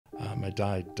My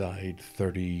dad died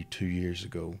 32 years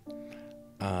ago,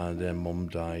 and then Mum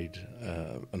died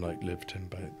and outlived him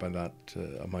by that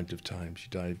amount of time. She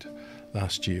died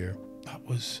last year.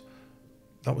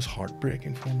 That was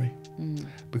heartbreaking for me.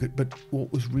 But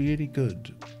what was really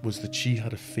good was that she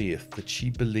had a faith, that she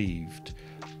believed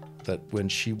that when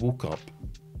she woke up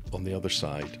on the other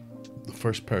side, the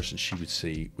first person she would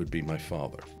see would be my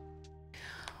father.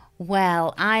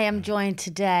 Well, I am joined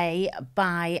today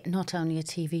by not only a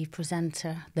TV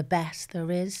presenter, the best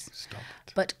there is,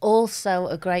 but also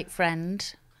a great friend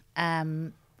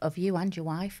of you and your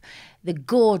wife, the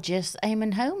gorgeous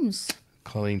Eamonn Holmes.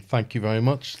 Colleen, thank you very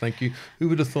much. Thank you. Who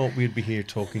would have thought we'd be here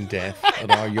talking death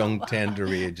at our young, tender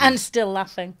ages? And still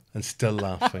laughing. And still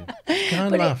laughing. You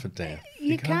can laugh at death.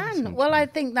 You can. Well, I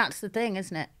think that's the thing,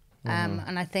 isn't it?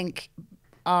 And I think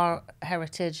our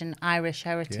heritage and Irish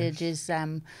heritage is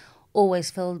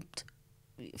always filled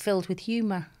with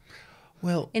humour.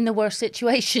 Well, in the worst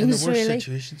situations,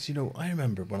 situations, you know, I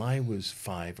remember when I was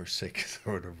 5 or 6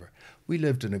 or whatever, we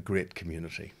lived in a great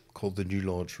community called the New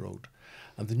Lodge Road.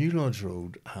 And the New Lodge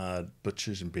Road had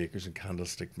butchers and bakers and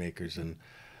candlestick makers, and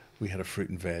we had a fruit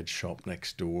and veg shop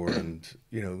next door, and,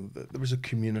 you know, there was a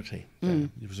community. There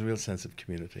was a real sense of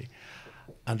community.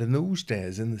 And in those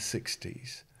days, in the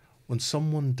 60s, when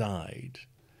someone died,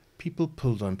 people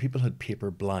had paper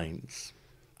blinds,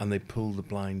 and they pulled the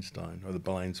blinds down, or the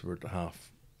blinds were at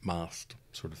half-mast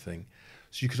sort of thing.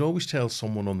 So you could always tell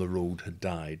someone on the road had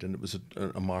died, and it was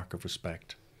a mark of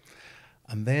respect.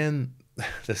 And then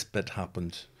this bit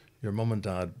happened. Your mum and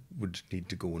dad would need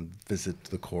to go and visit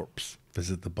the corpse,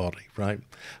 visit the body, right?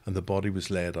 And the body was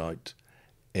laid out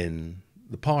in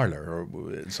the parlour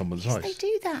or in someone's house. They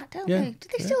do that, don't they? Do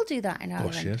they still do that in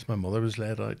Ireland? Gosh, yes. My mother was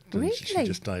laid out. Really? She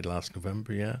just died last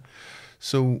November, yeah.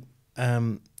 So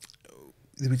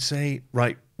they would say,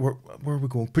 right, where are we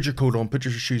going? Put your coat on, put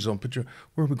your shoes on,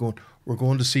 where are we going? We're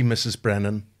going to see Mrs.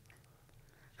 Brennan.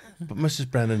 But Mrs.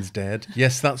 Brennan's dead.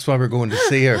 Yes, that's why we're going to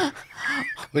see her.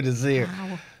 Going to see her.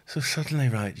 Wow. So suddenly,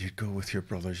 right, you'd go with your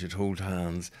brothers, you'd hold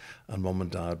hands, and Mum and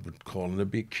Dad would call, and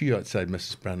there'd be a queue outside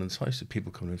Mrs. Brennan's house, and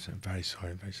people come in and say, I'm very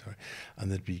sorry,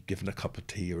 and they'd be given a cup of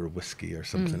tea or a whiskey or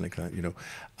something like that, you know,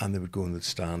 and they would go and they'd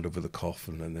stand over the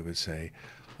coffin, and they would say,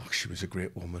 oh, she was a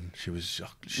great woman, she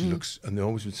looks, and they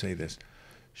always would say this,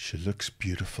 she looks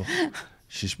beautiful.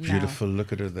 She's beautiful. No.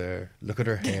 Look at her there. Look at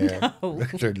her hair. No.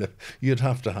 Look at her lip. You'd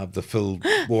have to have the full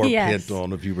war paint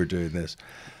on if you were doing this.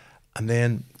 And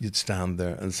then you'd stand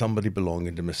there, and somebody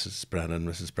belonging to Mrs.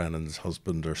 Brennan's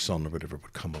husband or son or whatever,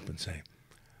 would come up and say,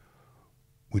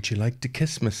 would you like to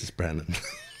kiss Mrs. Brennan?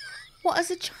 What,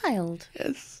 as a child?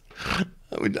 Yes.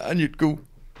 And you'd go,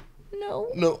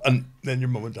 no. No. And then your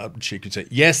mum and dad would shake and say,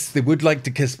 yes, they would like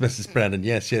to kiss Mrs. Brennan.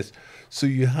 Yes, yes. So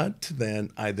you had to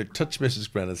then either touch Mrs.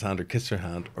 Brennan's hand or kiss her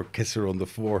hand or kiss her on the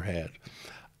forehead.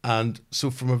 And so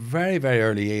from a very, very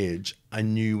early age, I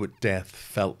knew what death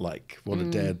felt like, what a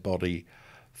dead body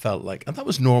felt like. And that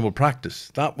was normal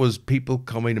practice. That was people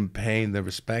coming and paying their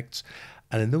respects.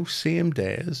 And in those same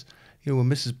days, you know, when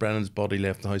Mrs. Brennan's body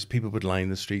left the house, people would line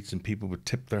the streets and people would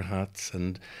tip their hats.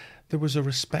 And there was a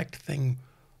respect thing.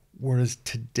 Whereas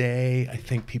today, I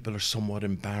think people are somewhat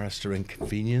embarrassed or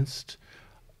inconvenienced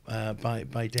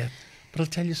by death. But I'll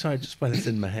tell you, sorry, just while it's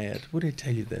in my head, would I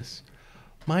tell you this?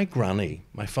 My granny,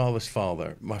 my father's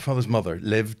mother,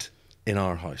 lived in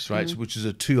our house, right? Which is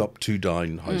a 2 up, 2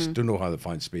 down house. Don't know how they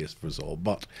find space for us all.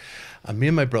 And me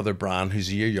and my brother Bran, who's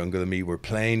a year younger than me, were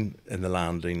playing in the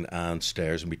landing and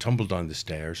stairs, and we tumbled down the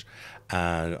stairs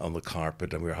and on the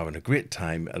carpet, and we were having a great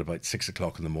time at about 6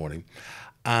 o'clock in the morning.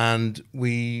 And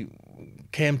we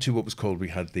came to what was called, we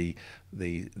had the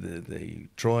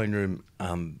drawing room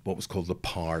and what was called the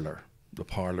parlour. The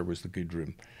parlour was the good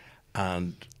room.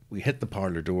 And we hit the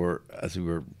parlour door as we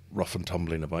were rough and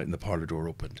tumbling about, and the parlour door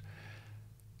opened.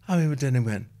 And we went in and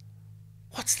went,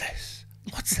 what's this?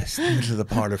 What's this in the middle of the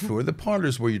parlour floor? The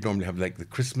parlour's where you normally have like the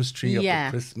Christmas tree up at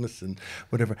Christmas and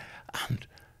whatever. And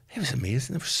it was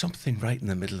amazing. There was something right in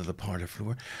the middle of the parlour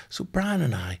floor. So Bran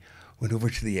and I went over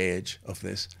to the edge of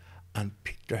this and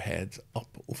peeked our heads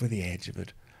up over the edge of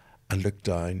it and looked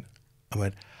down and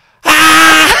went,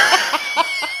 ah!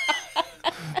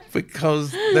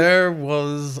 Because there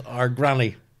was our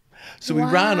granny. So we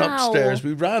ran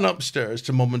upstairs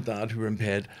to Mum and Dad who were in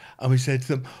bed, and we said to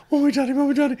them, Mummy,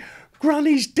 Daddy,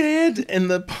 Granny's dead in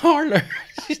the parlour.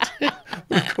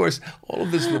 Of course, all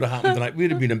of this would have happened the night.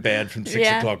 We'd have been in bed from 6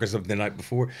 o'clock or something the night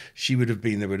before. There would have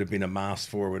been a mass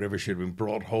for whatever. She had been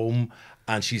brought home,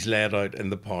 and she's laid out in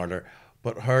the parlour.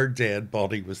 But her dead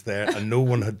body was there, and no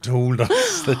one had told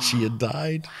us that she had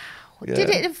died. Wow. Yeah. Did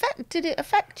it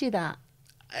affect you, that?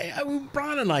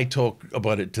 Brian and I talk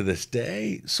about it to this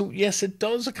day. So yes, it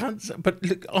does. I can't. But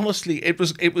look, honestly, it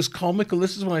was comical.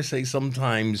 This is why I say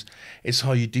sometimes it's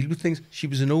how you deal with things. She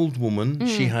was an old woman.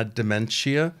 She had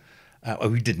dementia.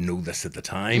 We didn't know this at the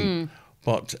time,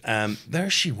 but there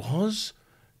she was,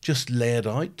 just laid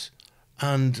out,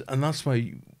 and that's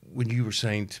why when you were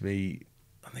saying to me,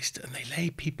 and they lay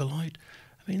people out.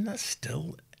 I mean, that's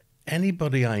still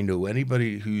anybody I know,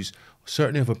 anybody who's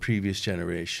certainly of a previous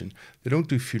generation, they don't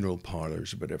do funeral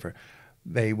parlours or whatever.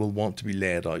 They will want to be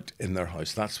laid out in their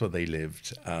house. That's where they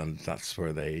lived and that's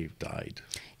where they died.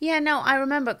 Yeah, no, I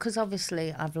remember because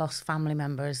obviously I've lost family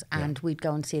members and we'd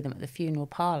go and see them at the funeral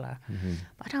parlour.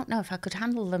 But I don't know if I could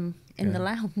handle them in the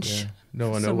lounge. Yeah.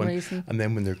 No, I know. And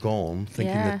then when they're gone,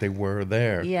 thinking that they were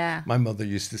there. Yeah. My mother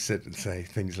used to sit and say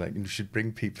things like, you should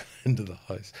bring people into the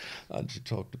house and she'd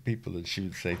talk to people and she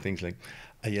would say things like,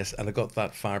 yes, and I got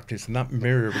that fireplace and that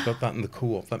mirror, we got that in the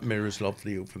co-op, that mirror's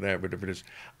lovely over there, whatever it is.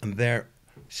 And there,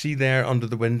 see there under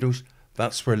the windows,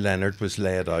 that's where Leonard was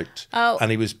laid out. Oh.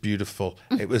 And he was beautiful.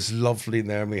 It was lovely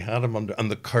there. And we had him under, and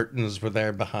the curtains were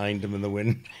there behind him in the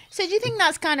window. So do you think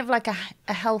that's kind of like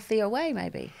a healthier way,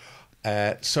 maybe?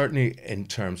 Certainly in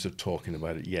terms of talking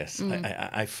about it, yes.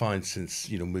 I find since,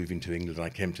 moving to England, I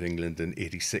came to England in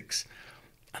 '86,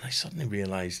 and I suddenly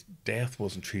realised death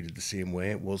wasn't treated the same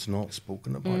way. It was not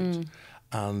spoken about.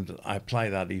 And I apply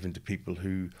that even to people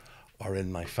who are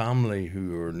in my family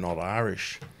who are not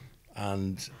Irish.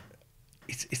 And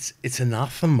it's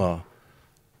anathema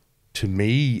to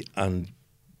me and,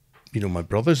 my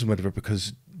brothers and whatever,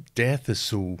 because death is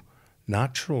so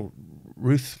natural.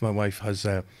 Ruth, my wife, has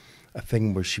a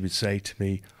thing where she would say to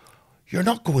me, "You're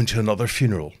not going to another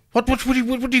funeral. What are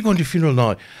you going to a funeral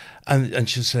now?" And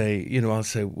she'll say, I'll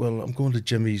say, "Well, I'm going to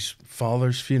Jimmy's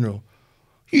father's funeral."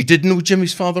 "You didn't know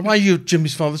Jimmy's father? Why are you at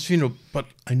Jimmy's father's funeral?" "But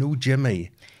I know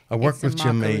Jimmy. I work with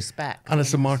Jimmy." And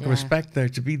it's a mark of respect there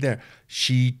to be there.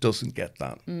 She doesn't get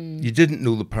that. You didn't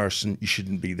know the person, you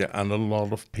shouldn't be there. And a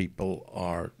lot of people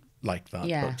are like that.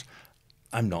 Yeah. But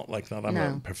I'm not like that. I'm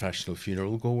a professional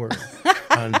funeral goer.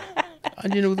 and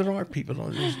there are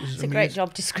people. It's a great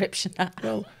job description.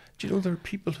 Well, do you know there are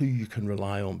people who you can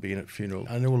rely on being at funeral?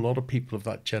 I know a lot of people of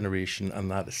that generation, and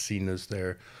that is seen as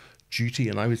their duty,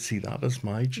 and I would see that as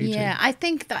my duty. Yeah, I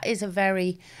think that is a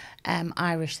very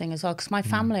Irish thing as well, because my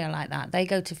family are like that. They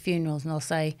go to funerals and they'll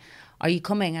say, "Are you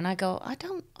coming?" And I go,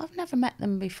 I've never met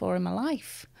them before in my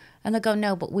life. And they go,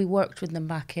 "No, but we worked with them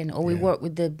back in, or we worked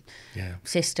with the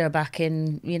sister back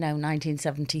in,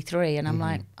 1973. And I'm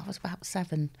like, I was about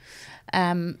 7.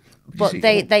 But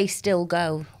they still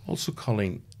go. Also,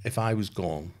 Colleen, if I was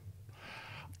gone,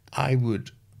 I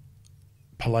would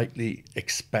politely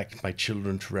expect my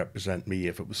children to represent me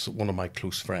if it was one of my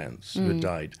close friends who had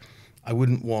died. I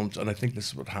wouldn't want, and I think this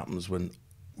is what happens when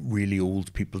really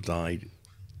old people died,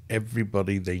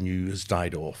 everybody they knew has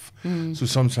died off. So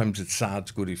sometimes it's sad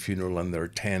to go to a funeral and there are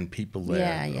 10 people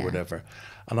there or whatever.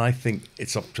 And I think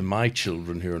it's up to my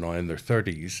children who are now in their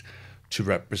 30s to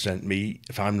represent me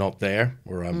if I'm not there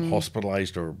or I'm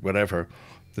hospitalised or whatever,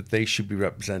 that they should be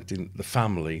representing the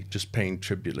family, just paying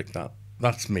tribute like that.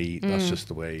 That's me. That's just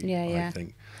the way I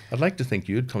think. I'd like to think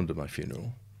you'd come to my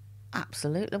funeral.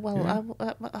 Absolutely. Well,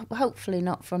 hopefully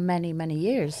not for many, many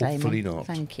years. Hopefully Eamonn. not.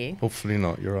 Thank you. Hopefully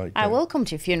not. You're right. I will come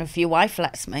to your funeral if your wife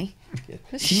lets me.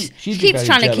 She keeps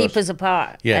trying jealous. to keep us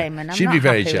apart, Eamonn. She'd be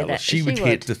very jealous. jealous. She would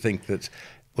hate to think that,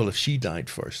 well, if she died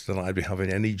first, then I'd be having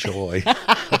any joy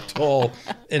at all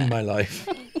in my life.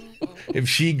 If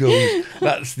she goes,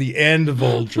 that's the end of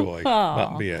all joy.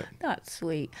 That'd be it. That's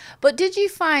sweet. But did you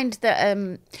find that,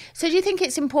 so do you think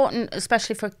it's important,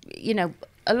 especially for,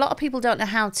 a lot of people don't know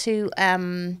how to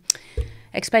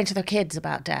explain to their kids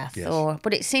about death. Yes.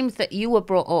 But it seems that you were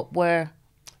brought up where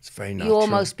it's very natural. You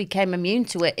almost became immune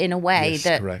to it in a way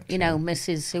that, correct,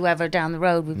 Mrs. whoever down the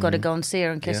road, we've got to go and see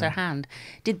her and kiss her hand.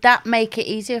 Did that make it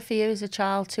easier for you as a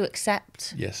child to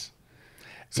accept? Yes.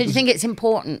 So do you think it's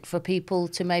important for people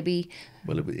to maybe...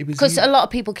 Well, it was... Because a lot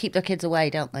of people keep their kids away,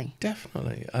 don't they?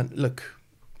 Definitely. And look,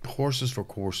 horses for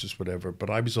courses, whatever, but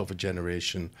I was of a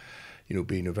generation,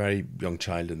 being a very young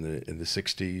child in the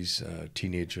 60s,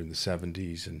 teenager in the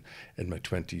 70s, and in my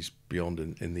 20s, beyond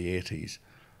in the 80s,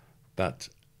 that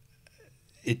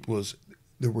it was...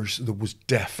 There was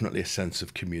definitely a sense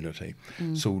of community.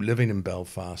 So living in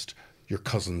Belfast... Your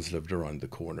cousins lived around the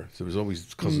corner. There was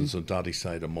always cousins on daddy's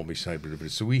side and mummy's side. Whatever.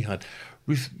 So we had,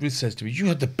 Ruth says to me, "You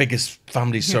had the biggest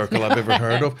family circle I've ever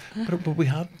heard of." But we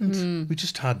hadn't. We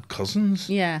just had cousins.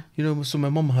 Yeah. So my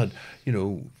mum had,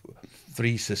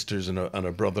 3 sisters and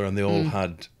a brother, and they all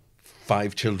had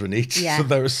 5 children each. Yeah. So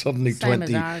there was suddenly Same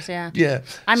 20. as ours, yeah. Yeah.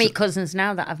 I meet cousins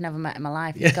now that I've never met in my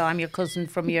life. You go, I'm your cousin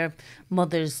from your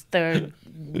mother's third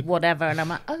whatever. And I'm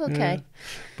like, oh, okay. Yeah.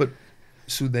 But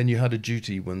so then you had a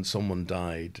duty when someone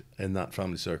died in that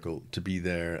family circle to be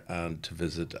there and to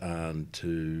visit and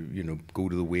to, you know, go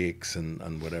to the wakes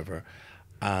and whatever.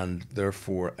 And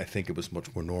therefore, I think it was much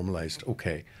more normalised.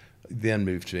 Okay, then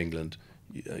moved to England.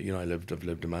 You know, I've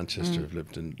lived in Manchester, I've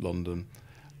lived in London,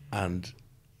 and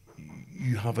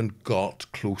you haven't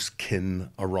got close kin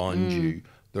around you.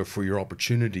 Therefore, your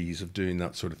opportunities of doing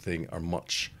that sort of thing are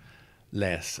much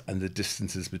less, and the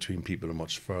distances between people are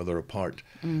much further apart.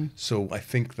 So I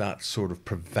think that sort of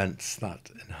prevents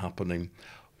that in happening.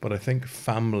 But I think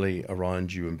family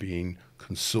around you and being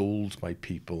consoled by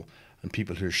people and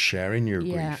people who are sharing your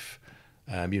grief.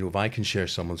 You know, if I can share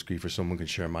someone's grief or someone can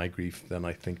share my grief, then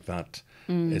I think that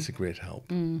is a great help.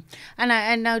 And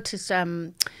I noticed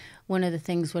one of the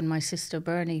things when my sister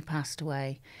Bernie passed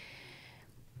away,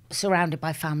 surrounded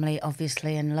by family,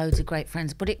 obviously, and loads of great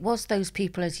friends, but it was those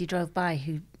people as you drove by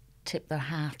who tipped their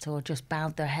hat or just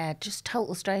bowed their head, just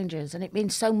total strangers, and it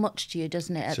means so much to you,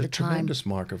 doesn't it? At the time, it's a tremendous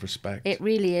mark of respect. It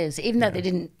really is, even though they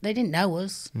didn't know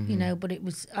us, you know. But it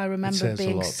was. I remember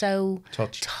being so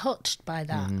touched by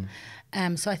that.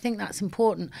 So I think that's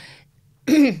important.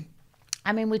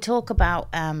 I mean, we talk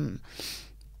about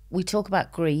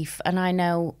grief, and I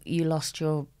know you lost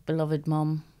your beloved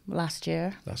mum last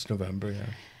year. Last November, yeah.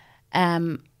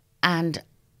 And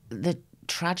the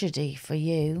tragedy for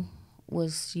you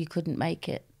was you couldn't make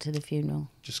it to the funeral.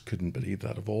 Just couldn't believe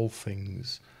that. Of all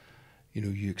things, you know,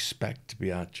 you expect to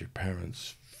be at your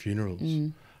parents'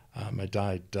 funerals. My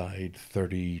dad died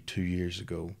 32 years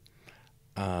ago,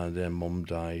 and then Mum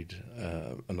died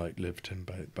and outlived him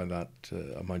by that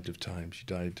amount of time. She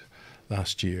died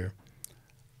last year,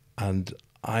 and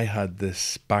I had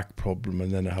this back problem,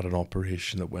 and then I had an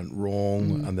operation that went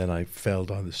wrong, and then I fell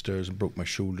down the stairs and broke my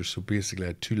shoulder. So basically I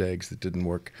had 2 legs that didn't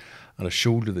work and a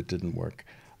shoulder that didn't work,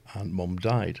 and Mum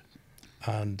died.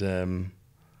 And,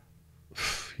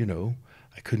 you know,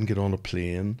 I couldn't get on a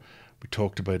plane. We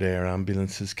talked about air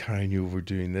ambulances carrying you over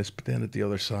doing this, but then at the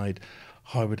other side,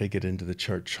 how would I get into the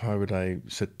church? How would I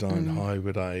sit down?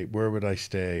 Where would I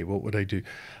stay? What would I do?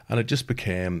 And it just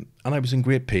became, and I was in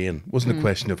great pain. It wasn't a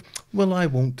question of, well, I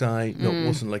won't die. No, it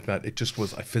wasn't like that. It just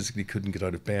was, I physically couldn't get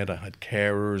out of bed. I had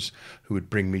carers who would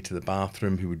bring me to the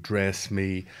bathroom, who would dress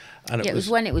me. And it was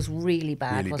when it was really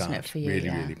bad, wasn't it, for you? Really,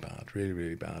 really bad. Really,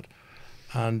 really bad.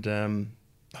 And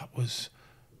that was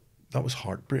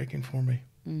heartbreaking for me.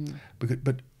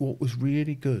 But what was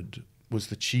really good was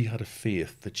that she had a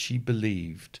faith, that she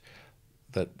believed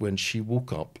that when she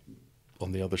woke up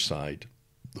on the other side,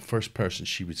 the first person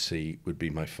she would see would be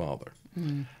my father.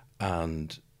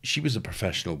 And she was a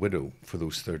professional widow for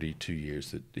those 32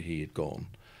 years that he had gone.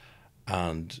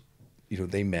 And, you know,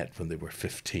 they met when they were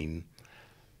 15,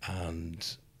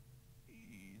 and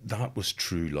that was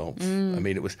true love. I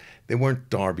mean, they weren't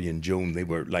Darby and Joan. They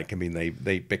were like, I mean,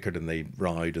 they bickered and they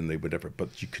rowed and they whatever,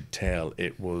 but you could tell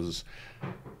it was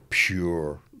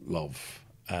pure love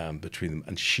between them.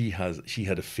 And she had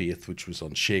a faith which was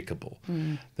unshakable,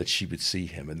 that she would see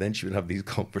him, and then she would have these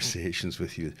conversations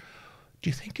with you. Do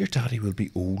you think your daddy will be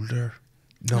older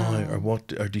now, or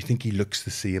what? Or do you think he looks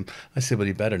the same? I said, well,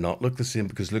 he better not look the same,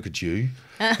 because look at you.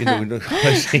 You know,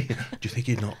 I say, do you think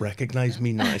he'd not recognise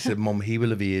me now? I said, Mum, he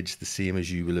will have aged the same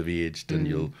as you will have aged, and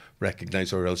you'll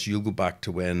recognise, or else you'll go back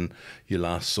to when you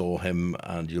last saw him,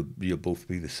 and you'll both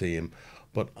be the same.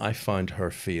 But I found her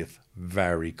faith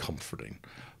very comforting,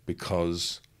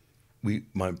 because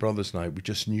my brothers and I, we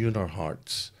just knew in our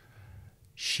hearts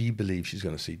she believes she's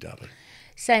going to see Daddy.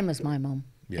 Same as my mum.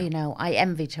 Yeah. You know, I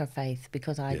envied her faith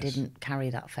because I didn't carry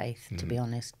that faith, to be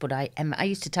honest. But I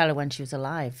used to tell her when she was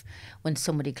alive, when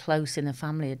somebody close in the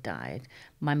family had died,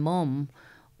 my mum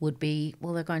would be,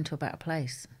 well, they're going to a better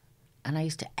place. And I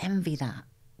used to envy that,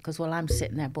 because while I'm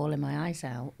sitting there bawling my eyes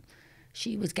out,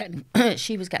 she was getting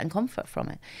comfort from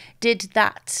it. Did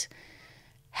that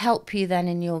help you then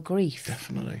in your grief?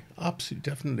 Definitely, absolutely,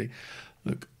 definitely.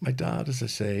 Look, my dad, as I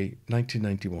say,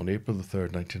 1991, April the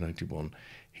 3rd, 1991,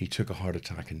 he took a heart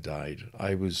attack and died.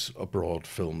 I was abroad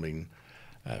filming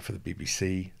for the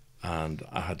BBC, and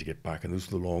I had to get back, and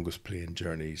those were the longest plane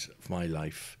journeys of my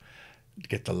life. To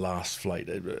get the last flight,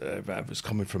 I was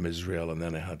coming from Israel, and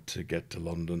then I had to get to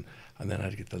London, and then I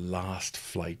had to get the last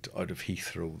flight out of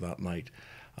Heathrow that night,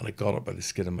 and I got up by the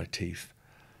skin of my teeth,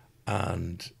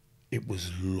 and it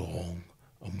was long.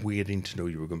 I'm waiting to know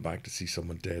you were going back to see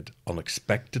someone dead,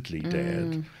 unexpectedly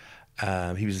dead.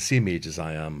 He was the same age as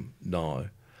I am now.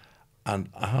 And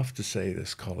I have to say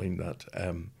this, Colleen, that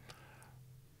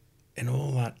in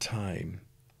all that time,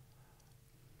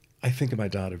 I think of my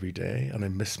dad every day, and I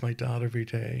miss my dad every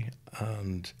day,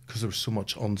 and because there was so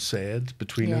much unsaid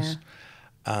between us,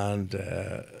 and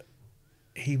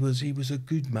he was a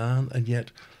good man, and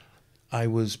yet I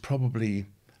was probably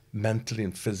mentally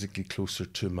and physically closer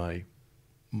to my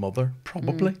mother.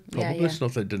 Probably. It's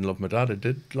not that I didn't love my dad. I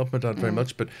did love my dad very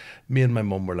much, but me and my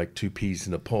mum were like two peas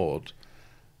in a pod.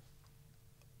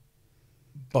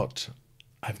 But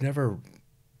I've never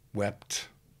wept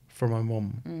for my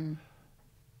mum.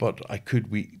 But I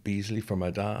could weep easily for my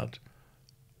dad.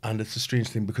 And it's a strange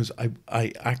thing because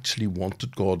I actually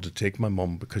wanted God to take my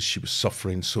mum because she was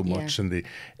suffering so much in the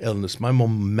illness. My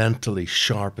mum mentally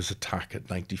sharp as a tack at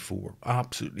 94.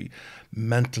 Absolutely.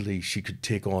 Mentally, she could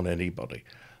take on anybody.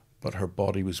 But her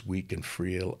body was weak and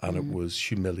frail, and it was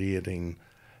humiliating.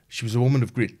 She was a woman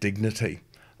of great dignity.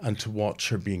 And to watch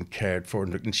her being cared for,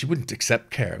 and she wouldn't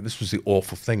accept care. This was the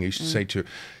awful thing I used to say to her.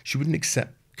 She wouldn't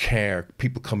accept care,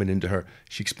 people coming into her.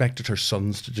 She expected her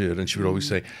sons to do it, and she would always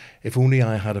say, if only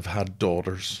I had have had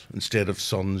daughters instead of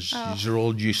sons, you're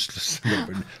all useless.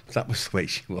 That was the way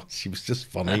she was. She was just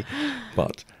funny.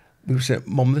 But we were saying,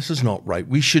 Mum, this is not right.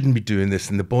 We shouldn't be doing this,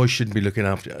 and the boys shouldn't be looking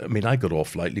after. I mean, I got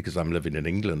off lightly because I'm living in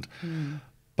England.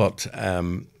 But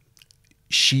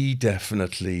she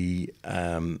definitely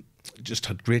just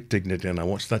had great dignity, and I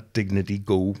watched that dignity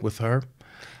go with her.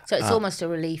 So it's almost a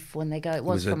relief when they go. It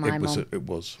was for my mum. It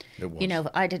was. You know,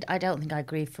 I don't think I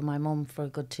grieved for my mum for a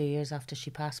good 2 years after she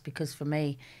passed, because for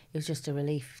me it was just a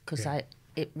relief, because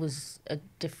it was a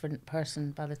different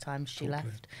person by the time she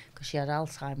left, because she had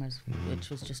Alzheimer's, which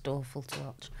was just awful to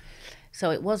watch.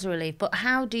 So it was a relief. But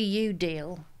how do you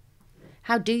deal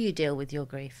with your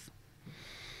grief?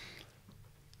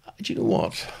 Do you know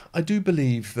what? I do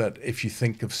believe that if you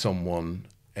think of someone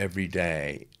every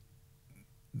day,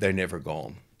 they're never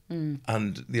gone.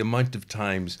 And the amount of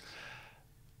times,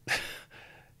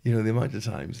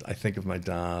 I think of my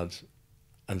dad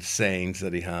and sayings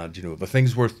that he had, if a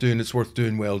thing's worth doing, it's worth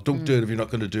doing well. Don't do it if you're not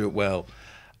going to do it well.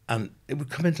 And it would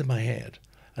come into my head.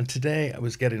 And today I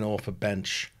was getting off a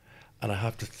bench, and I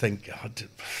had to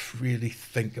really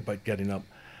think about getting up.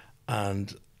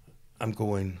 And I'm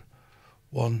going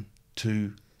 1,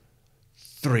 2,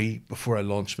 3 before I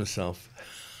launch myself.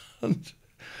 And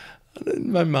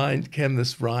in my mind came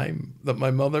this rhyme that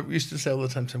my mother used to say all the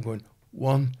time. So I'm going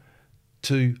 1,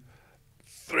 2,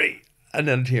 3. And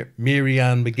then here, Mary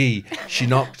Ann McGee. She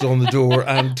knocked on the door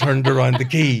and turned around the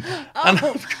key. And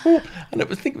I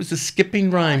think it was a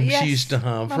skipping rhyme she used to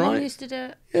have, my right? mum used to do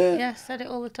it. Yeah, said it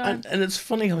all the time. And it's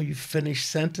funny how you finish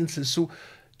sentences. So do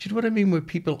you know what I mean? Where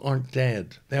people aren't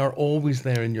dead. They are always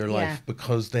there in your life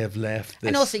because they have left this.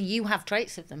 And also you have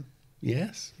traits of them.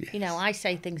 Yes. You know, I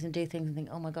say things and do things and think,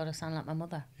 oh my God, I sound like my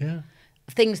mother. Yeah.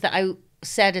 Things that I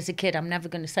said as a kid, I'm never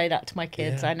going to say that to my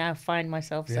kids. I now find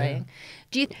myself saying.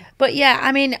 But yeah,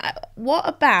 I mean, what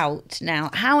about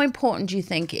now, how important do you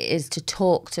think it is to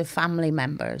talk to family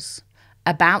members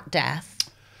about death,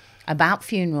 about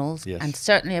funerals, and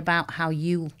certainly about how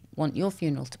you want your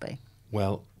funeral to be?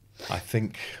 Well, I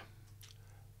think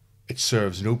it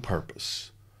serves no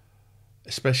purpose,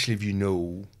 especially if you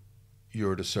know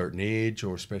you're at a certain age,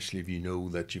 or especially if you know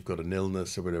that you've got an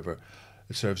illness or whatever.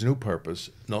 It serves no purpose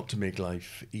not to make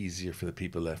life easier for the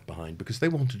people left behind, because they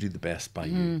want to do the best by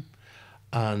you.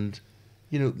 And,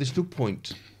 there's no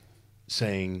point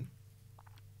saying,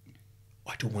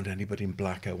 I don't want anybody in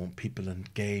black, I want people in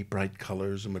gay, bright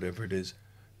colours and whatever it is.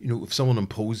 If someone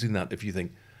imposing that, if you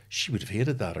think, she would have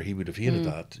hated that or he would have hated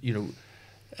that,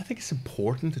 I think it's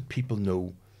important that people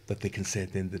know that they can say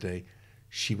at the end of the day,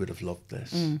 she would have loved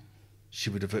this. She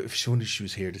would have, if she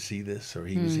was here to see this, or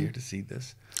he was here to see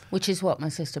this. Which is what my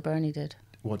sister Bernie did.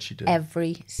 What'd she do?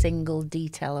 Every single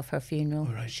detail of her funeral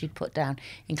she'd put down,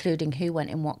 including who went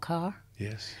in what car.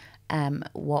 Yes.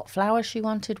 What flowers she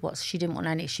wanted, what she didn't want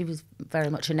any. She was very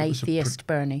much an atheist,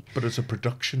 Bernie. But it was a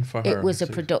production for her. It was a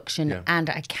production, and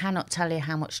I cannot tell you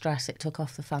how much stress it took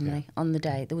off the family on the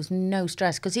day. There was no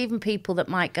stress, because even people that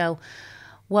might go,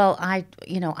 well, I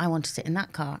want to sit in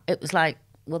that car. It was like,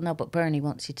 well, no, but Bernie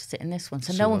wants you to sit in this one.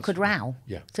 So no one could row.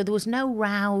 Yeah. So there was no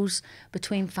rows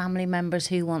between family members,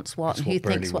 who wants what and who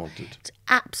thinks what. It's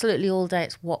absolutely all day,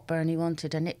 it's what Bernie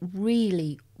wanted. And it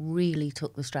really, really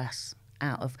took the stress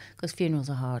out of, because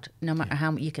funerals are hard, no matter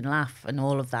how you can laugh and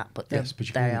all of that, but they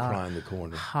are cry in the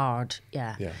corner. Hard,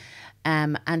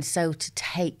 and so to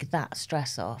take that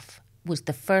stress off was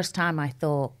the first time I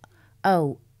thought,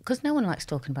 oh, because no one likes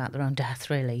talking about their own death,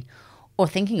 really, or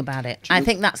thinking about it. I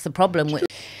think that's the problem.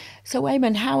 So,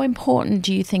 Eamonn, how important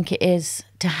do you think it is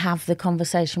to have the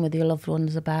conversation with your loved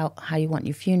ones about how you want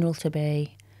your funeral to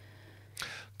be?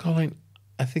 Colleen,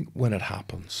 I think when it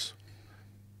happens,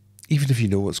 even if you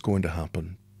know what's going to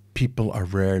happen, people are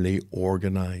rarely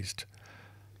organised.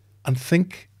 And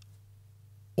think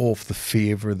of the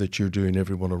favour that you're doing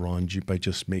everyone around you by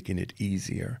just making it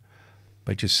easier.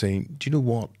 By just saying, do you know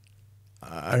what?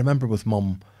 I remember with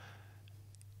Mum,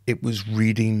 it was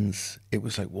readings. It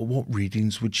was like, well, what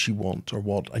readings would she want or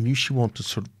what? I knew she wanted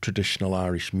sort of traditional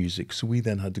Irish music. So we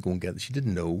then had to go and get it. She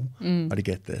didn't know how to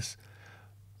get this.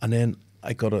 And then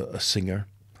I got a singer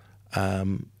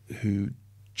who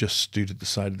just stood at the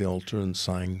side of the altar and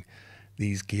sang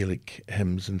these Gaelic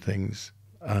hymns and things.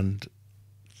 And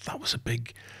that was a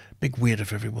big weight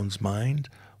off everyone's mind.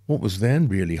 What was then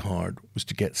really hard was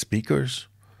to get speakers,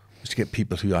 was to get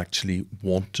people who actually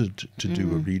wanted to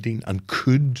do a reading and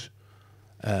could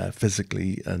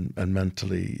physically and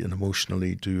mentally and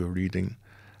emotionally do a reading.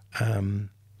 But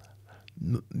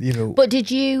did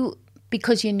you,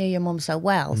 because you knew your mum so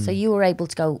well, so you were able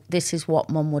to go, this is what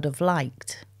Mum would have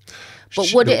liked?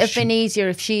 But would it have been easier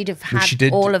if she'd have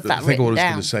had all of that written down? I think what I was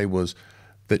going to say was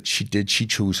that she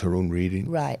chose her own reading.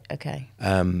 Right, okay.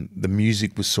 The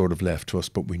music was sort of left to us,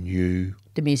 but we knew...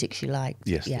 The music she liked.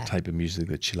 Yes, yeah. The type of music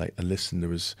that she liked. And listen, there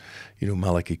was,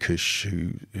 Malachi Cush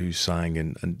who sang,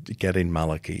 and getting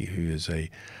Malachi, who is a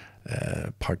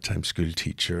part-time school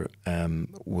teacher,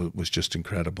 was just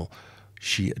incredible.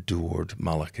 She adored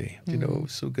Malachi, it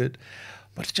was so good.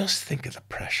 But just think of the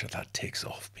pressure that takes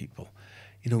off people.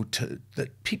 That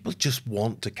people just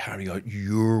want to carry out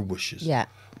your wishes. Yeah.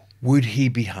 Would he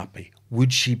be happy?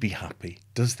 Would she be happy?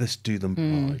 Does this do them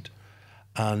proud?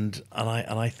 And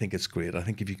I think it's great. I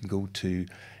think if you can go to,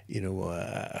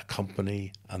 a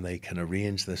company and they can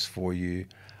arrange this for you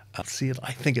and see it,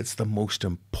 I think it's the most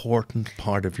important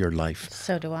part of your life.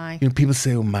 So do I. People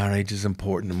say, oh, marriage is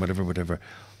important and whatever.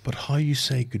 But how you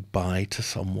say goodbye to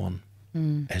someone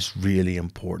is really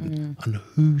important. And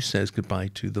who says goodbye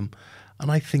to them?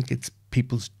 And I think it's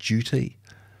people's duty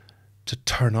to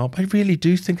turn up. I really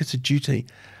do think it's a duty,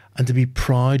 and to be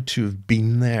proud to have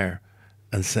been there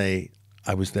and say,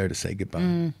 I was there to say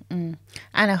goodbye. And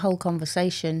a whole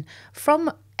conversation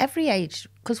from every age,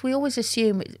 because we always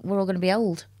assume we're all going to be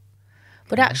old.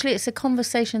 But actually, it's a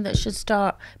conversation that should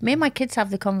start. Me and my kids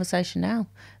have the conversation now.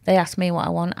 They ask me what I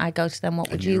want. I go to them,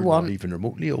 what would you want? You're not even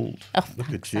remotely old. Oh, look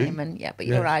thanks, at you. Simon. Yeah, but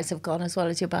your eyes have gone as well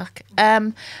as your back.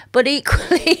 But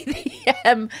equally,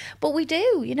 but we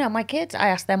do. My kids, I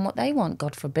ask them what they want.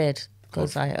 God forbid.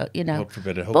 Because God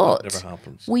forbid, I hope that never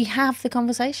happens. We have the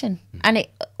conversation. And it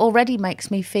already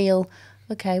makes me feel,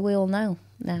 okay, we all know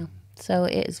now. So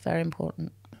it is very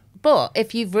important. But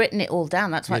if you've written it all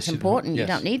down, that's why it's important. You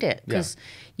don't need it, because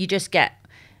you just get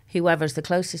whoever's the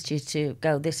closest to you to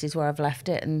go, this is where I've left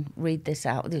it, and read this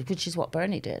out, which is what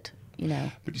Bernie did,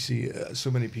 But you see,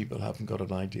 so many people haven't got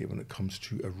an idea when it comes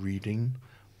to a reading,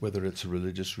 whether it's a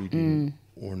religious reading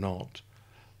or not.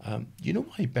 You know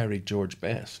why he buried George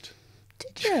Best?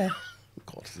 Did you?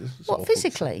 God, this is what,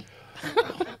 physically?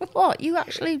 What, you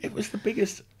actually... It was the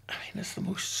biggest, it's the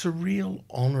most surreal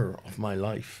honour of my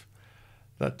life.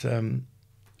 That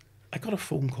I got a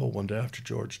phone call one day after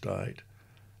George died,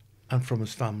 and from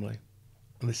his family,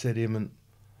 and they said, Eamonn,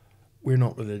 we're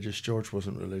not religious. George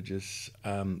wasn't religious.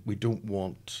 We don't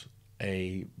want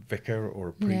a vicar or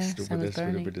a priest over this,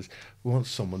 whatever it is. We want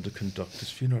someone to conduct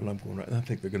his funeral. And I'm going, right, and I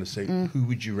think they're going to say, who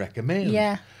would you recommend?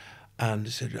 Yeah. And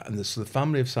they said, so the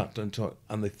family have sat down and talked,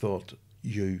 and they thought,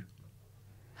 you.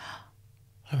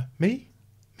 Me?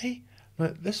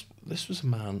 Now, this was a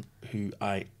man who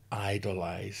I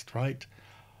idolised, right?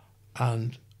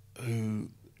 And who,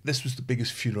 this was the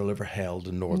biggest funeral ever held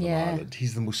in Northern Ireland.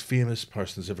 He's the most famous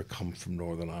person that's ever come from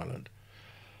Northern Ireland.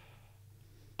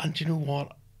 And you know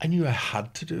what? I knew I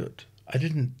had to do it. I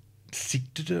didn't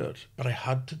seek to do it, but I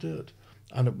had to do it.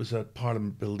 And it was at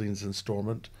Parliament Buildings in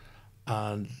Stormont,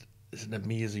 and it's an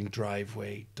amazing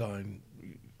driveway down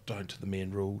to the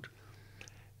main road.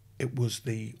 It was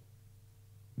the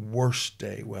worst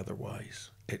day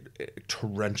weather-wise.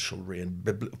 Torrential rain,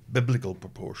 biblical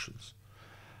proportions.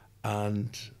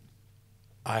 And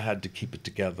I had to keep it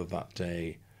together that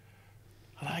day.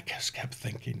 And I just kept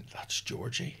thinking, that's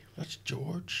Georgie. That's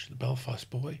George, the Belfast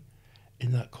boy,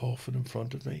 in that coffin in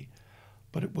front of me.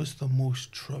 But it was the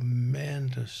most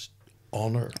tremendous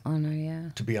honour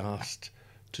to be asked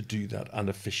to do that and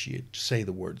officiate, say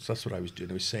the words. That's what I was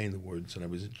doing. I was saying the words, and I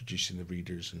was introducing the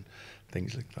readers and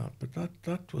things like that. But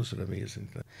that was an amazing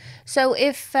thing. So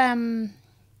if, do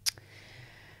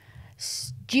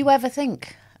you ever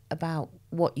think about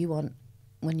what you want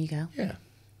when you go? Yeah.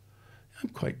 I'm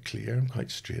quite clear. I'm quite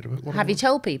straight about what Have you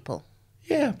told people?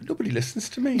 Yeah, but nobody listens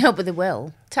to me. No, but they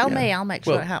will. Tell me, I'll make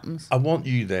sure it happens. I want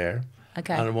you there.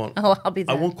 Okay. And I'll be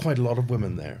there. I want quite a lot of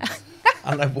women there.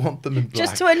 And I want them in black.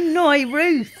 Just to annoy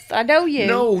Ruth. I know you.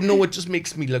 No, it just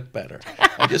makes me look better.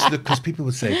 I just look, because people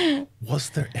would say,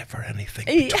 was there ever anything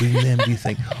between them, do you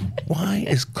think? Why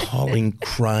is Colin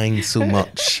crying so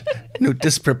much?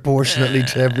 Disproportionately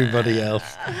to everybody else.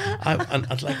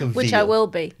 I'd like a veil. Which I will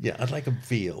be. Yeah, I'd like a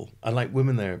veil. I'd like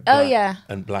women there.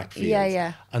 And black veils.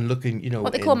 Yeah. And looking,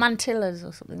 what they call mantillas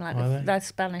or something like that. They're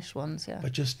Spanish ones, yeah.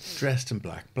 But just dressed in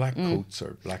black coats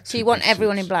or black. So you want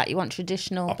everyone in black. You want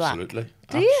traditional black. Absolutely.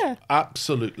 Do you?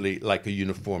 Absolutely, like a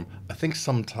uniform. I think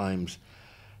sometimes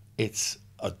it's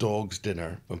a dog's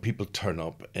dinner when people turn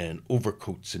up in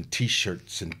overcoats and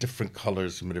T-shirts and different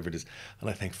colours and whatever it is. And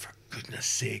I think, for goodness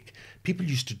sake, people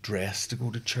used to dress to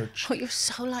go to church. Oh, you're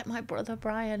so like my brother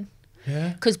Brian. Yeah.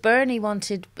 Because Bernie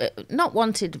not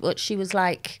wanted, but she was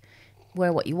like,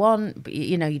 wear what you want, but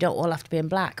you don't all have to be in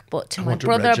black. But to my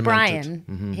brother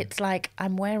Brian, it's like,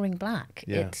 I'm wearing black.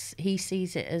 Yeah. He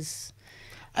sees it as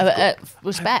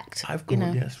respect. I've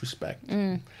gone, yes, respect.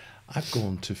 I've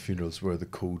gone to funerals where the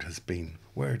code has been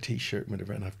wear a T-shirt,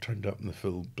 whatever, and I've turned up in the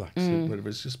full black suit, whatever.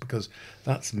 It's just because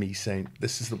that's me saying,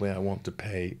 this is the way I want to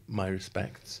pay my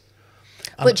respects.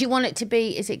 But do you want it to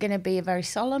be, is it going to be a very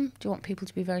solemn? Do you want people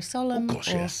to be very solemn? Oh, gosh,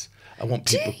 yes. I want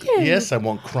people, yes, I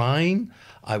want crying.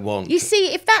 I want... You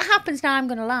see, if that happens now, I'm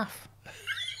going to laugh.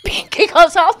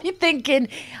 Because I'll be thinking,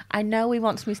 I know he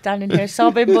wants me standing here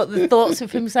sobbing, but the thoughts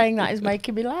of him saying that is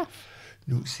making me laugh.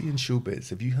 No, see, in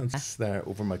showbiz, if you had this there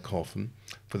over my coffin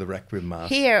for the Requiem Mass...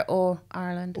 Here or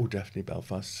Ireland? Oh, definitely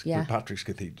Belfast. Yeah. Patrick's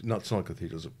Cathedral. It's not a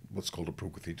cathedral, it's what's called a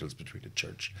pro-cathedral. It's between a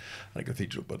church and a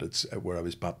cathedral, but it's where I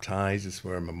was baptised. It's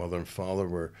where my mother and father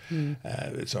were.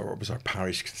 It was our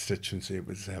parish constituency. It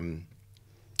was...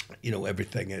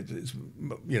 everything.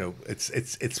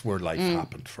 It's where life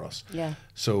happened for us. Yeah.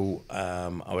 So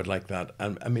I would like that.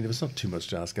 And I mean, it was not too much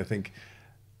to ask. I think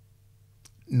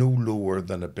no lower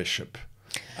than a bishop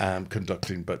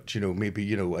conducting, but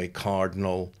maybe a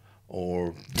cardinal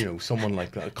or someone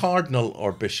like that, a cardinal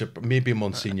or bishop, maybe a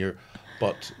monsignor.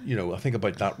 But I think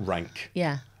about that rank.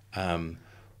 Yeah.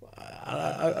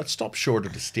 I'd stop short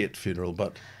of the state funeral,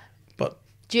 but.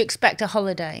 Do you expect a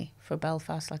holiday for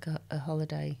Belfast, like a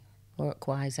holiday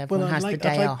work-wise? Everyone has the day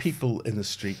off. I'd like people in the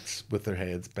streets with their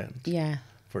heads bent. Yeah.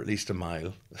 For at least a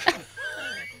mile.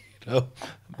 That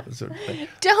sort of thing.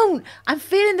 Don't. I'm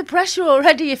feeling the pressure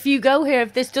already if you go here,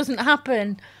 if this doesn't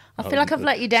happen. I feel like I've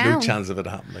let you down. No chance of it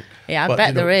happening. Yeah, I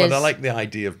bet there is. But I like the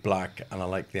idea of black, and I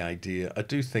like the idea... I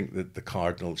do think that the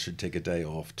Cardinal should take a day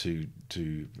off to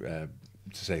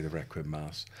say the Requiem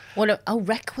Mass.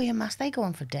 Requiem Mass, they go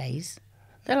on for days.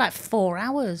 They're like 4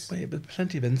 hours. Well, yeah, but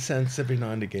plenty of incense every now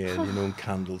and again, and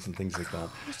candles and things like that.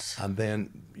 And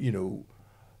then,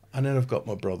 and then I've got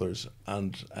my brothers,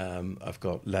 and I've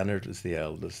got Leonard as the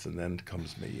eldest, and then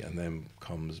comes me, and then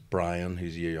comes Brian,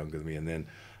 who's a year younger than me, and then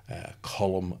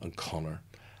Colm and Connor.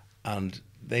 And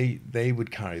they would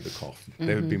carry the coffin.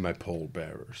 They would be my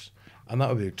pallbearers. And that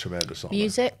would be a tremendous honour.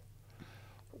 Music?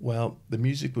 Well, the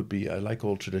music would be, I like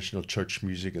all traditional church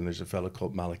music, and there's a fellow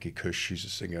called Malachi Cush, who's a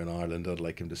singer in Ireland. I'd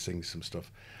like him to sing some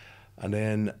stuff. And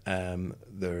then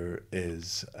there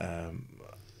is,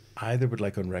 either would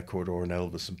like on record or an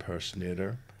Elvis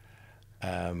impersonator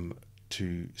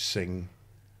to sing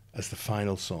as the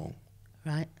final song.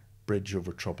 Right. Bridge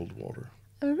Over Troubled Water.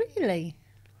 Oh, really?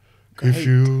 Great. If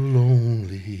you're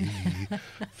lonely,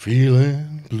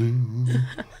 feeling blue,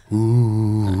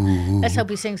 ooh. Let's hope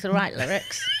he sings the right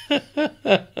lyrics.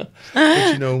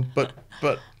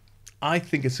 But I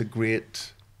think it's a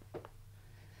great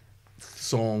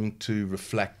song to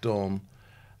reflect on.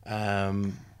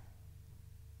 When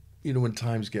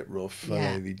times get rough, I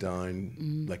lay thee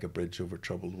down like a bridge over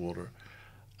troubled water.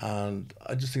 And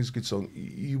I just think it's a good song.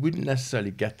 You wouldn't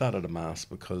necessarily get that at a mass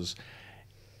because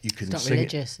you can it's not sing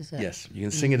religious, it. Is it? Yes, you can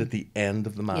sing it at the end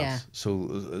of the mass. Yeah. So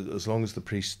as long as the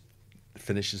priest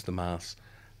finishes the mass,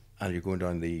 and you're going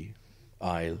down the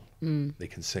aisle, they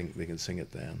can sing. They can sing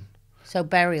it then. So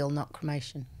burial, not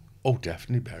cremation. Oh,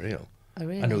 definitely burial. Oh,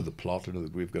 really? I know the plot. I know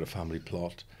that we've got a family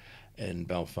plot in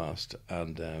Belfast,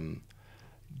 and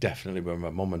definitely where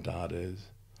my mum and dad is,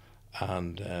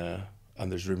 and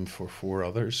there's room for 4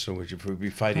 others, so we'll be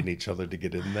fighting each other to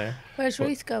get in there. Where's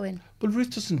Ruth going? But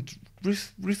Ruth doesn't.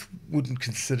 Ruth wouldn't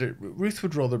consider. Ruth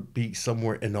would rather be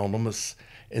somewhere anonymous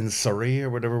in Surrey or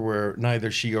whatever, where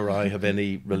neither she or I have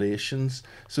any relations,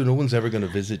 so no one's ever going to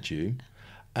visit you.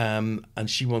 And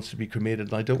she wants to be cremated,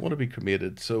 and I don't want to be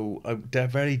cremated. So I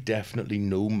very definitely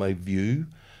know my view.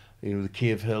 You know, the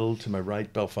Cave Hill to my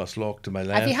right, Belfast Lock to my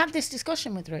left. Have you had this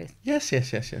discussion with Ruth? Yes. Do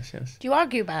you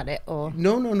argue about it, or?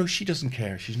 No. She doesn't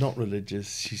care. She's not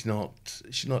religious. She's not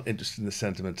interested in the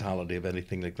sentimentality of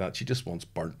anything like that. She just wants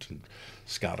burnt and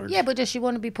scattered. Yeah, but does she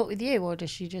want to be put with you, or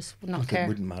does she just not care? It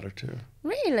wouldn't matter to her.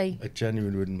 Really? It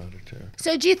genuinely wouldn't matter to her.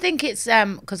 So do you think it's,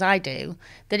 because I do,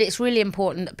 that it's really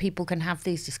important that people can have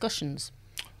these discussions?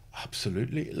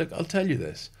 Absolutely. Look, I'll tell you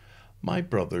this. My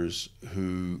brothers,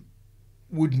 who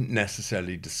wouldn't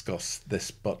necessarily discuss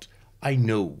this, but I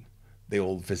know they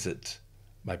all visit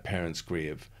my parents'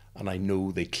 grave, and I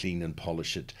know they clean and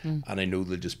polish it, and I know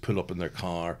they'll just pull up in their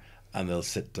car and they'll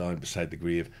sit down beside the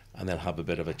grave and they'll have a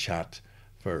bit of a chat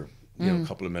for a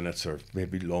couple of minutes or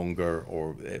maybe longer,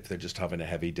 or if they're just having a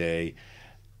heavy day,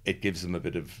 it gives them a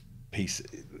bit of peace.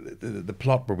 The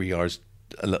plot where we are is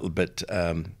a little bit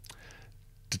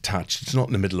detached. It's not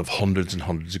in the middle of hundreds and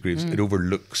hundreds of graves. It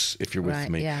overlooks, if you're with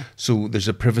me. Yeah. So there's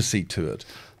a privacy to it.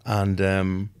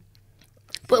 And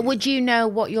but would you know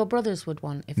what your brothers would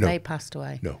want if they passed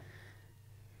away? No.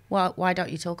 Well, why don't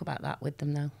you talk about that with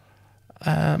them, though?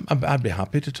 I'd be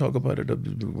happy to talk about it.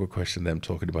 We're questioning them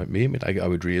talking about me. I mean, I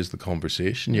would raise the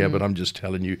conversation, but I'm just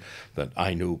telling you that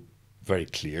I know very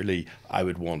clearly I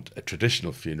would want a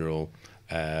traditional funeral,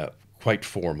 quite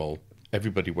formal,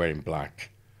 everybody wearing black,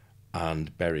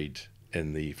 and buried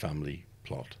in the family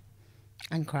plot.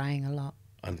 And crying a lot.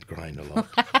 And crying a lot.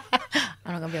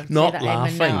 I'm not going to be able to Not say that,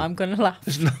 laughing. Eamonn, no, I'm going to laugh.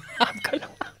 I'm going to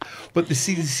laugh. But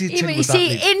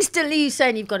the instantly you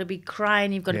saying you've got to be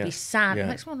crying, you've got to be sad. Yeah. It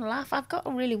makes me want to laugh. I've got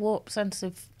a really warped sense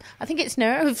of, I think it's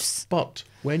nerves. But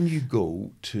when you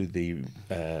go to the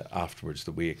afterwards,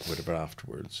 the wake, whatever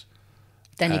afterwards,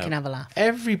 then you can have a laugh.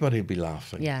 everybody will be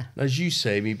laughing. Yeah. As you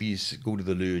say, maybe you go to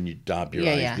the loo and you dab your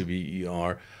eyes, maybe you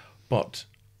are. But,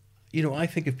 I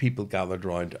think if people gathered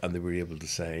round and they were able to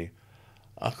say,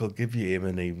 I'll give you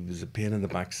Eamonn, he was a pain in the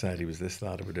backside, he was this,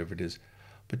 that, or whatever it is.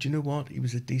 But you know what? He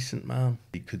was a decent man.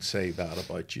 He could say that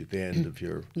about you at the end of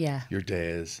your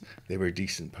days. They were a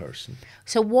decent person.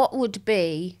 So what would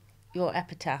be your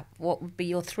epitaph? What would be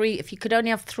your three, if you could only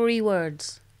have 3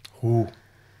 words? Oh.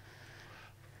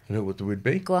 You know what there would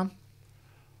be? Go on.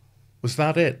 Was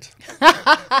that it?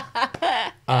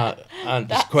 And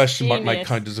this question mark might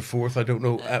count as a 4th. I don't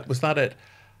know. Was that it?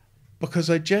 Because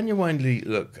I genuinely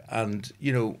look, and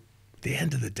at the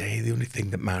end of the day, the only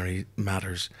thing that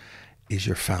matters is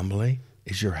your family,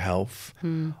 is your health,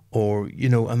 or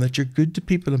and that you're good to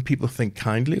people and people think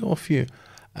kindly of you.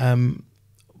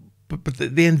 But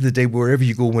at the end of the day, wherever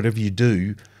you go, whatever you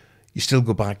do, you still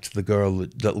go back to the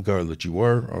little girl that you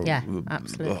were, or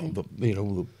absolutely.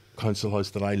 The council house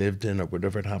that I lived in, or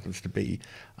whatever it happens to be.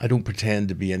 I don't pretend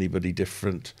to be anybody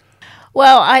different.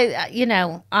 Well,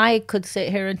 I could sit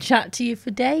here and chat to you for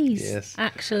days. Yes,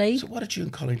 actually. So what did you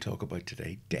and Colin talk about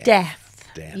today? Death.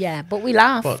 Yeah, but we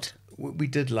laughed. But we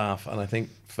did laugh, and I think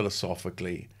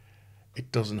philosophically,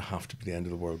 it doesn't have to be the end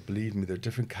of the world. Believe me, there are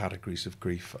different categories of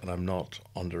grief, and I'm not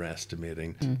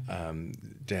underestimating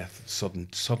death.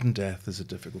 Sudden death is a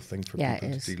difficult thing for people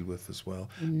to deal with as well.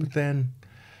 But then,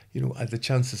 I had the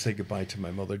chance to say goodbye to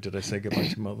my mother. Did I say goodbye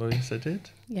to my mother? Yes, I did.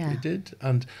 Yeah, I did.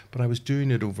 But I was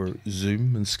doing it over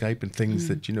Zoom and Skype and things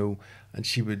that and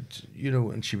she would,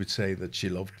 and she would say that she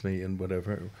loved me and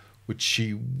whatever, which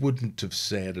she wouldn't have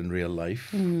said in real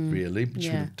life, really, but she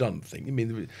would have done things. I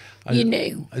mean, you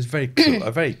knew. I was very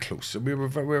close. Very close. We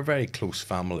were a very close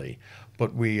family,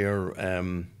 but we are.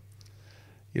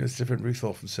 It's different. Ruth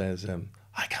often says,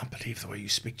 "I can't believe the way you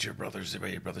speak to your brothers, the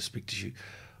way your brothers speak to you."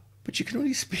 But you can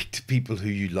only speak to people who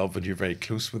you love and you're very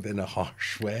close with in a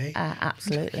harsh way.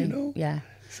 Absolutely. Yeah.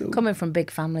 So, coming from big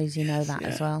families, you know that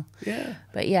as well.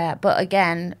 Yeah. But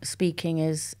again, speaking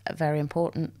is very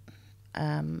important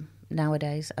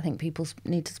nowadays. I think people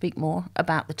need to speak more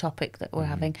about the topic that we're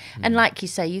having. And like you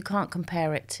say, you can't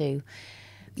compare it to,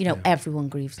 everyone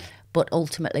grieves, but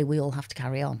ultimately we all have to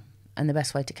carry on. And the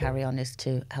best way to carry on is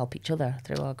to help each other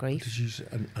through our grief.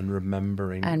 And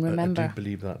remembering. And remember. I do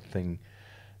believe that thing,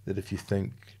 that if you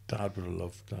think Dad would have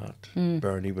loved that,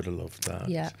 Bernie would have loved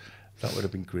that, that would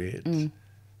have been great. You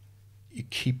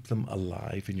keep them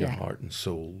alive in your heart and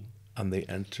soul, and they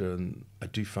enter, and I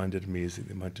do find it amazing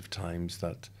the amount of times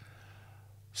that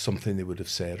something they would have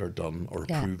said or done or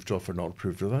approved of or not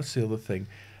approved of. That's the other thing.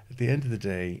 At the end of the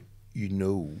day,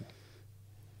 who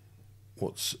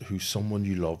someone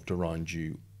you loved around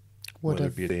you, whether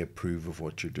they approve of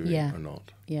what you're doing or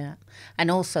not. Yeah. And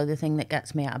also the thing that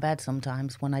gets me out of bed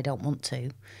sometimes when I don't want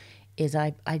to is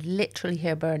I literally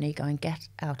hear Bernie going, "Get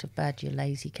out of bed, you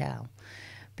lazy cow."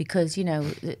 because, you know,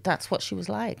 that's what she was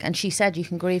like. And she said, you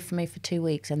can grieve for me for 2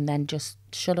 weeks and then just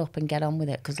shut up and get on with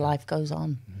it because life goes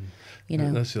on. You know,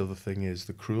 And that's the other thing is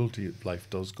the cruelty of life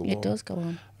does go on. it does go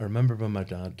on. I remember when my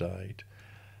dad died,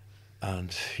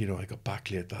 and, you know, I got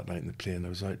back late that night in the plane. I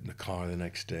was out in the car the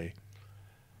next day,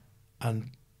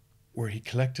 and where he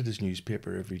collected his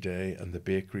newspaper every day and the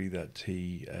bakery that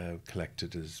he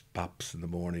collected his paps in the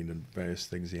morning and various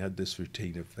things, he had this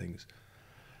routine of things.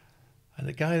 And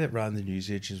the guy that ran the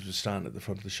newsagents was standing at the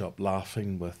front of the shop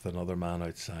laughing with another man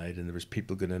outside, and there was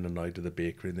people going in and out of the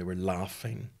bakery and they were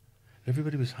laughing.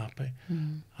 Everybody was happy.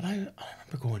 And I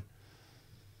remember going,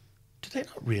 do they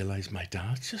not realise my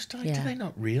dad's just died? Yeah. Do they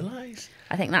not realise?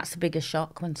 I think that's the biggest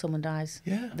shock when someone dies.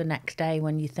 Yeah. The next day,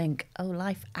 when you think, oh,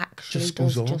 life actually Just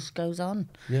goes on. just goes on.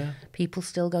 Yeah. People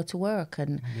still go to work.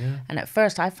 And Yeah. and at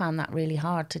first I found that really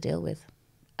hard to deal with.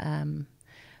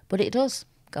 But it does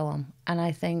go on. And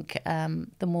I think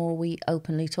the more we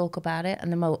openly talk about it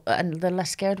and the less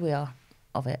scared we are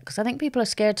of it. Because I think people are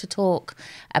scared to talk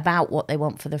about what they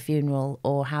want for the funeral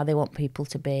or how they want people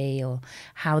to be or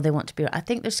how they want to be. I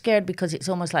think they're scared because it's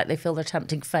almost like they feel they're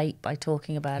tempting fate by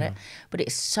talking about it. But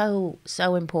it's so,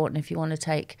 so important if you want to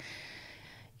take,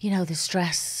 you know, the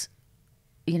stress,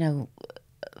 you know,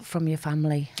 from your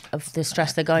family, of the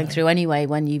stress they're going through anyway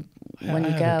when you I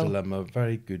had go. a dilemma. A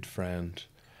very good friend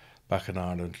back in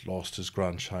Ireland lost his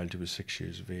grandchild who was 6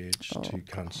 years of age to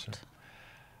cancer.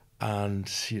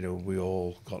 And, you know, we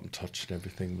all got in touch and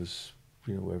everything was,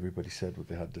 you know, everybody said what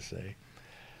they had to say.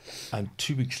 And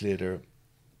 2 weeks later,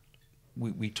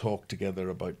 we talked together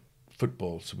about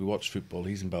football. So we watched football.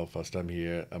 He's in Belfast, I'm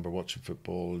here, and we're watching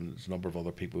football. And there's a number of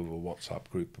other people with a WhatsApp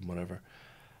group and whatever.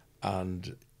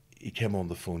 And he came on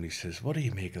the phone. He says, what do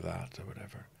you make of that or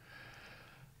whatever?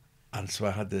 And so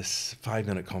I had this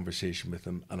 5-minute conversation with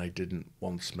him, and I didn't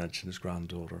once mention his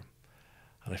granddaughter.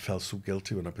 And I felt so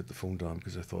guilty when I put the phone down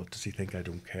because I thought, does he think I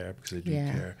don't care? Because I do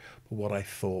care. But what I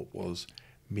thought was,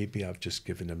 maybe I've just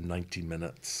given him 90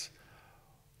 minutes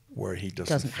where he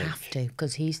doesn't have to,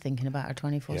 because he's thinking about her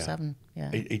 24/7. Yeah.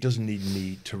 He doesn't need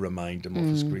me to remind him of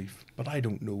his grief. But I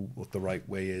don't know what the right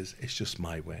way is. It's just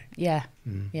my way. Yeah.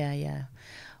 Yeah.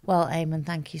 Well, Eamonn,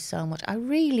 thank you so much. I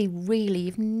really, really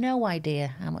have no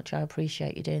idea how much I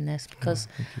appreciate you doing this because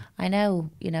I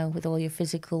know, you know, with all your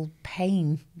physical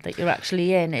pain that you're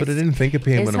actually in. But I didn't think of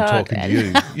pain when I'm talking to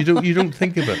you. You don't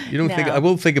think of it. You don't think. I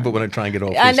will think of it when I try and get off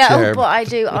this chair. I know, but I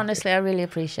do. Honestly, I really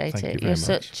appreciate Thank it. you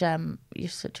very much. You're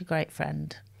such a great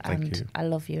friend, Thank and you. I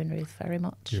love you and Ruth very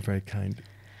much. You're very kind.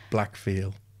 Black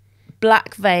veil.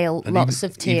 Black veil, And lots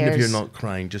of tears. Even if you're not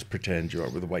crying, just pretend you are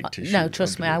with a white tissue. No,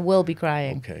 trust me, I will be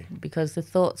crying. Okay. Because the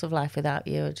thoughts of life without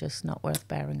you are just not worth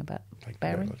bearing about. Thank you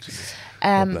very much.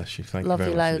 God bless you. Thank love you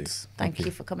you very much. loads. Thank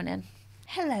you for coming in.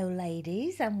 Hello,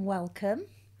 ladies, and welcome.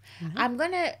 I'm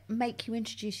going to make you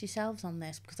introduce yourselves on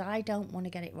this because I don't want to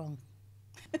get it wrong.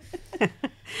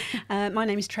 My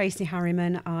name is Tracy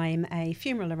Harriman. I'm a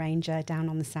funeral arranger down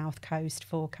on the south coast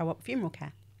for Co-op Funeral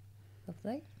Care.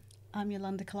 Lovely. I'm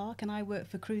Yolanda Clark and I work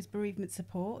for Cruise Bereavement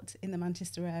Support in the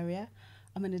Manchester area.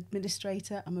 I'm an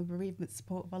administrator, I'm a bereavement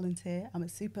support volunteer, I'm a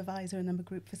supervisor and I'm a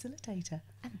group facilitator.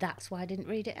 And that's why I didn't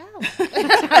read it out.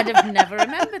 I'd have never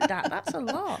remembered that. That's a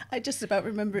lot. I just about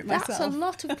remember it myself. That's a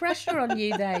lot of pressure on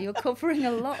you there. You're covering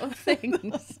a lot of things.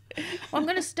 Well, I'm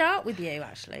going to start with you,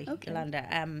 actually, Yolanda.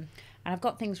 And I've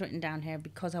got things written down here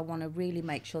because I want to really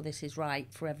make sure this is right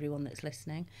for everyone that's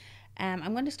listening.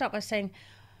 I'm going to start by saying,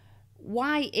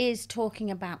 why is talking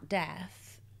about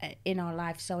death in our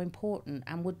life so important,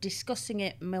 and would discussing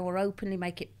it more openly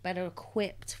make it better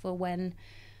equipped for when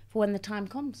the time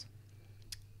comes?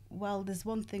 Well, there's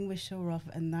one thing we're sure of,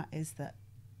 and that is that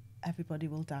everybody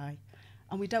will die.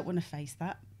 And we don't want to face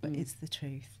that, but it's the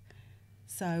truth.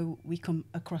 So we come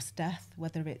across death,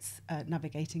 whether it's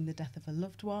navigating the death of a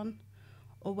loved one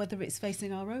or whether it's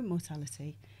facing our own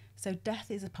mortality. So death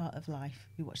is a part of life.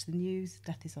 We watch the news,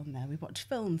 death is on there. We watch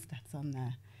films, death's on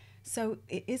there. So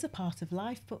it is a part of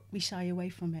life, but we shy away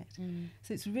from it.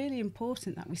 So it's really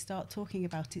important that we start talking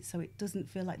about it so it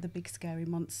doesn't feel like the big scary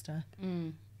monster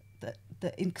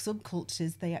that in some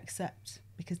cultures they accept,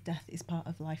 because death is part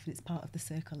of life and it's part of the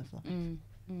circle of life.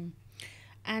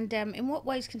 And in what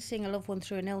ways can seeing a loved one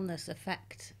through an illness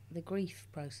affect the grief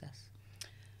process?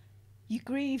 You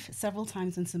grieve several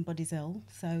times when somebody's ill.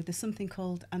 So there's something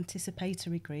called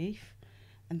anticipatory grief,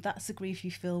 and that's the grief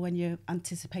you feel when you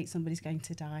anticipate somebody's going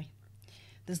to die.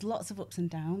 There's lots of ups and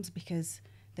downs because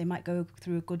they might go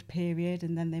through a good period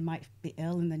and then they might be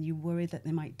ill and then you worry that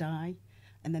they might die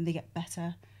and then they get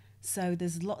better. So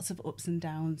there's lots of ups and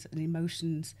downs and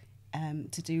emotions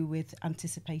to do with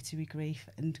anticipatory grief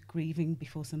and grieving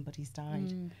before somebody's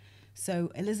died.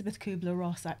 So Elizabeth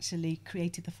Kubler-Ross actually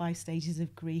created the 5 stages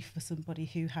of grief for somebody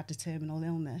who had a terminal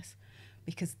illness,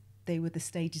 because they were the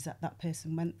stages that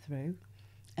person went through,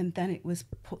 and then it was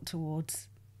put towards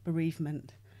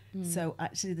bereavement. So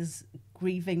actually there's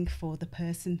grieving for the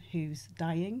person who's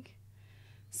dying.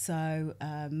 So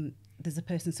there's a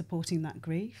person supporting that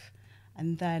grief,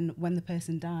 and then when the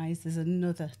person dies, there's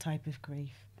another type of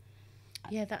grief.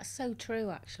 Yeah, that's so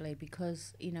true, actually,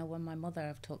 because, you know, when my mother,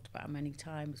 I've talked about her many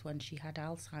times, when she had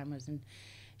Alzheimer's, and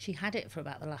she had it for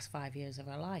about the last 5 years of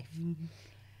her life.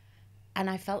 And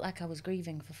I felt like I was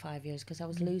grieving for 5 years because I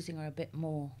was losing her a bit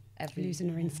more every... Losing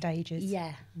her in stages.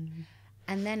 Yeah.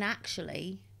 And then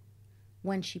actually,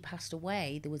 when she passed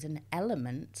away, there was an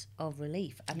element of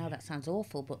relief. I know that sounds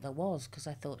awful, but there was, because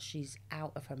I thought she's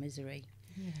out of her misery.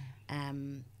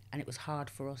 And it was hard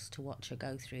for us to watch her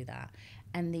go through that.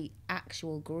 And the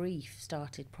actual grief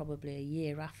started probably a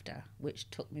year after, which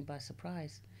took me by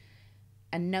surprise.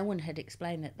 And no one had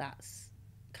explained that that's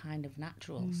kind of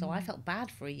natural. So I felt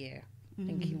bad for a year,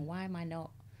 thinking, why am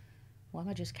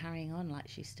I just carrying on like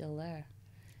she's still there?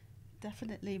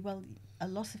 Definitely. Well, a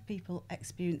lot of people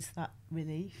experience that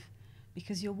relief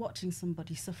because you're watching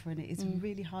somebody suffer, and it is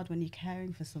really hard when you're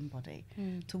caring for somebody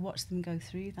to watch them go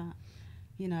through that.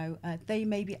 You know, they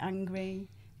may be angry,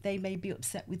 they may be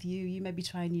upset with you, you may be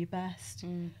trying your best.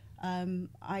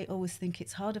 I always think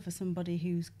it's harder for somebody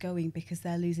who's going because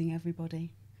they're losing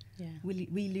everybody. Yeah.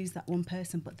 We lose that one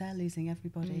person, but they're losing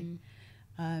everybody.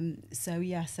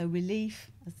 So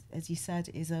relief, as you said,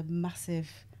 is a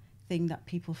massive thing that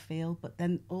people feel, but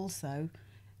then also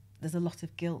there's a lot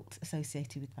of guilt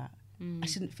associated with that. I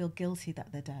shouldn't feel guilty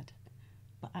that they're dead,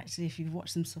 but actually if you've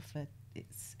watched them suffer,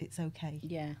 it's okay.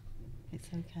 Yeah. It's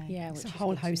okay. Yeah, It's a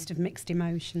whole host of mixed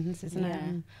emotions, isn't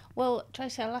it? Well,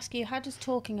 Tracy, I'll ask you, how does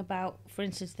talking about, for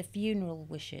instance, the funeral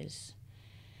wishes,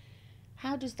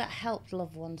 how does that help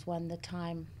loved ones when the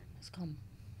time has come?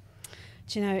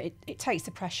 Do you know, it takes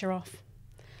the pressure off.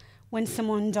 When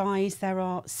someone dies, there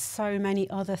are so many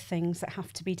other things that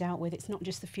have to be dealt with. It's not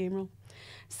just the funeral.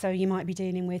 So you might be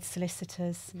dealing with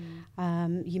solicitors.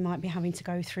 You might be having to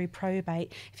go through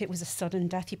probate. If it was a sudden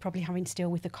death, you're probably having to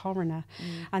deal with the coroner.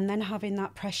 And then having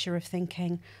that pressure of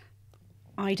thinking,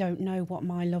 I don't know what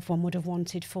my loved one would have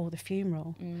wanted for the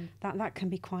funeral. That can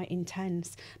be quite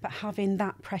intense. But having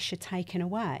that pressure taken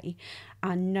away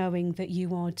and knowing that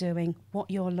you are doing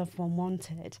what your loved one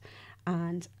wanted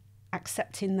and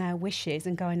accepting their wishes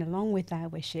and going along with their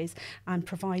wishes and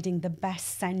providing the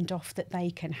best send-off that they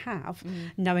can have,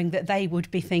 knowing that they would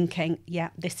be thinking, yeah,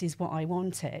 this is what I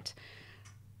wanted.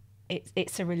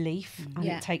 It's a relief and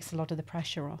it takes a lot of the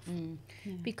pressure off.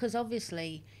 Because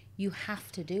obviously you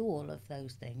have to do all of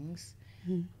those things,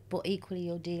 but equally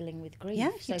you're dealing with grief. Yeah,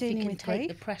 so you're if you dealing can with take grief.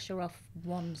 the pressure off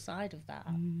one side of that.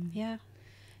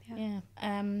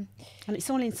 And it's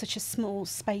all in such a small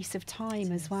space of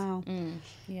time as well.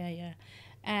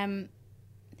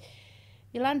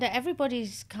 Yolanda,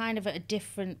 everybody's kind of at a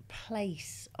different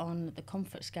place on the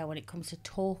comfort scale when it comes to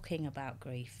talking about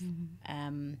grief.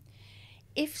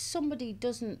 If somebody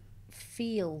doesn't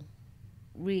feel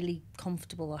really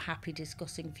comfortable or happy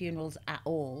discussing funerals at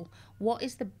all, what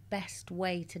is the best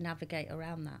way to navigate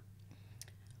around that?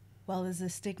 Well, there's a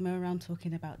stigma around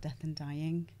talking about death and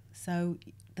dying. So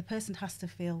the person has to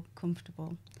feel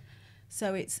comfortable.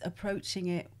 So it's approaching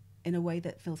it in a way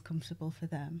that feels comfortable for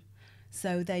them.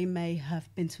 So they may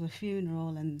have been to a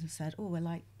funeral and said, oh, I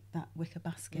like that wicker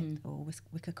basket or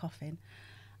wicker coffin.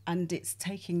 And it's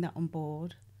taking that on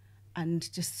board and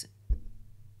just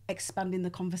expanding the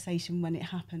conversation when it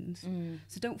happens.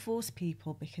 So don't force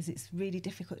people, because it's really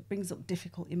difficult. It brings up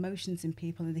difficult emotions in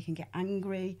people, and they can get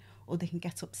angry or they can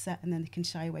get upset, and then they can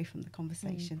shy away from the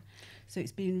conversation. So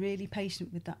it's being really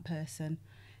patient with that person.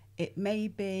 It may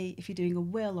be, if you're doing a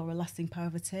will or a lasting power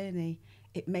of attorney,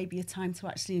 it may be a time to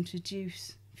actually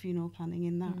introduce funeral planning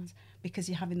in that, because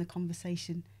you're having the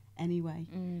conversation anyway.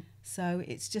 So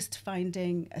it's just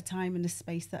finding a time and a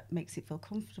space that makes it feel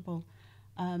comfortable.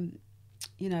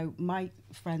 You know, my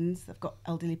friends, I've got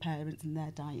elderly parents and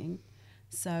they're dying.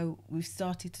 So we've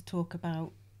started to talk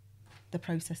about the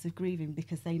process of grieving,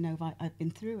 because they know I've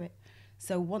been through it.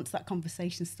 So once that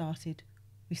conversation started,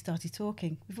 we started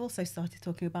talking. We've also started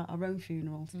talking about our own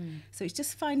funerals. So it's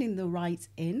just finding the right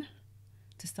in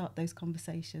to start those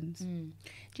conversations.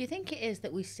 Do you think it is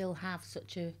that we still have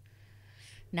such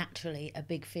naturally a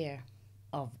big fear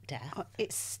of death.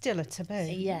 It's still a taboo.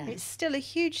 Yeah. It's still a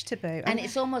huge taboo. And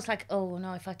it's almost like, oh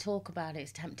no, if I talk about it,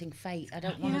 it's tempting fate. I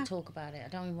don't want to talk about it. I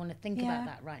don't even want to think about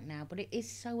that right now. But it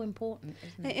is so important,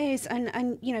 isn't it? It is,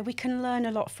 and you know, we can learn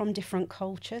a lot from different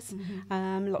cultures.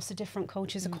 Lots of different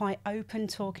cultures are quite open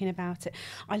talking about it.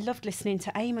 I loved listening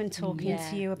to Eamonn talking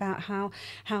to you about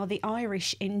how the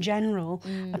Irish in general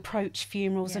approach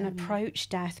funerals and approach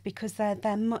death, because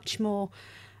they're much more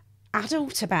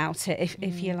adult about it,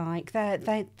 if you like.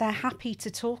 They're happy to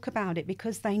talk about it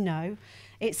because they know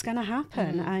it's going to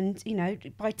happen. And you know,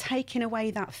 by taking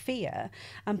away that fear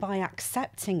and by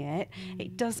accepting it,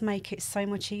 it does make it so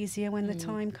much easier when the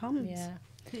time comes. Yeah.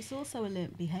 It's also a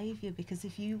learnt behaviour, because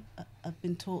if you have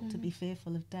been taught to be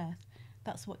fearful of death,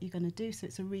 that's what you're going to do. So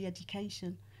it's a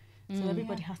re-education. So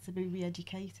everybody has to be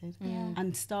re-educated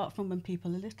and start from when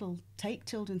people are little. Take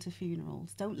children to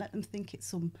funerals. Don't let them think it's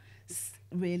some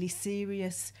really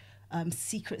serious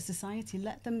secret society.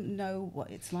 Let them know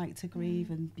what it's like to grieve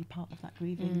and be part of that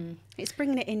grieving. It's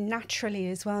bringing it in naturally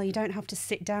as well. You don't have to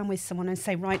sit down with someone and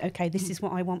say, right, okay, this is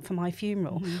what I want for my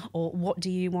funeral, or what do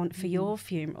you want for your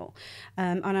funeral?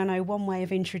 And I know one way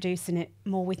of introducing it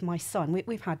more with my son,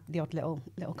 we've had the odd little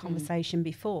conversation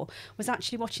before, was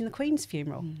actually watching the Queen's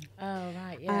funeral. Oh,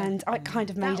 right, yeah. And I kind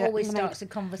of made that always starts a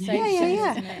conversation,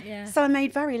 isn't it? Yeah. So I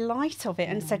made very light of it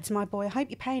and said to my boy, I hope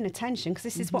you're paying attention, because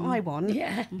this is what I want.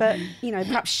 Yeah. But, you know,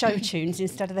 perhaps show tunes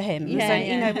instead of the hymns. Yeah, and,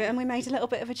 yeah. you know, and we made a little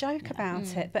bit of a joke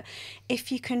about it. But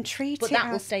if you can treat But it that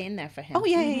will as... stay in there for him. Oh,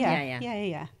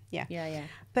 yeah. Yeah.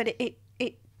 But it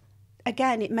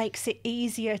again, it makes it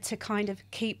easier to kind of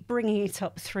keep bringing it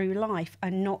up through life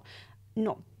and not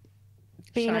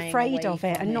being Shying afraid away of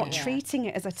it from and not it, yeah. treating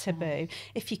it as a taboo.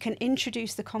 If you can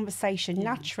introduce the conversation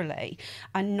naturally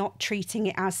and not treating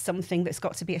it as something that's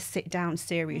got to be a sit-down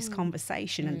serious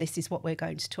conversation and this is what we're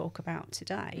going to talk about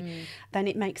today, then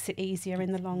it makes it easier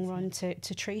in the long run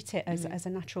to treat it as a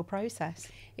natural process.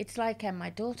 It's like my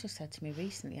daughter said to me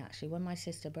recently, actually, when my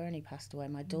sister Bernie passed away,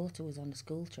 my daughter was on a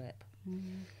school trip.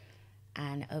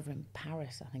 And over in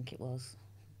Paris, I think it was.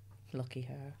 Lucky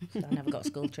her. So I never got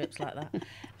school trips like that.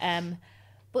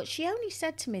 But she only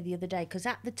said to me the other day, because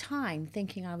at the time,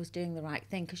 thinking I was doing the right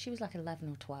thing, because she was like 11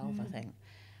 or 12, I think.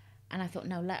 And I thought,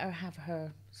 no, let her have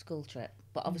her school trip.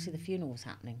 But obviously the funeral was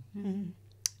happening.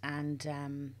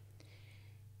 And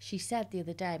she said the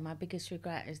other day, my biggest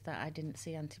regret is that I didn't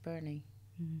see Auntie Bernie.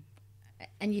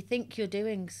 And you think you're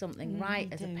doing something right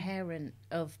as a parent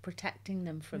of protecting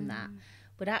them from that.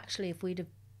 But actually, if we'd have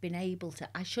been able to,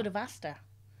 I should have asked her.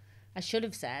 I should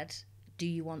have said, do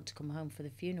you want to come home for the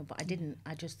funeral? But I didn't.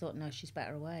 I just thought, no, she's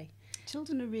better away.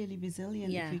 Children are really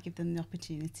resilient if we give them the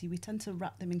opportunity. We tend to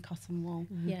wrap them in cotton wool.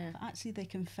 Yeah. But actually, they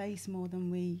can face more than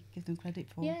we give them credit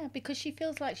for. Yeah, because she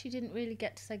feels like she didn't really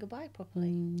get to say goodbye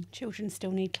properly. Children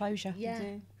still need closure. Yeah.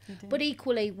 They do. But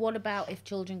equally, what about if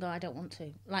children go, I don't want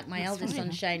to? Like my eldest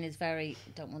son, Shane, is very,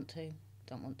 don't want to.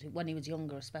 When he was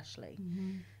younger, especially.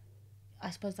 I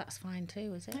suppose that's fine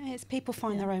too, is it? It's people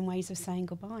find their own ways of saying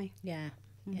goodbye. Yeah,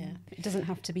 yeah. It doesn't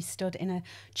have to be stood in a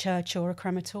church or a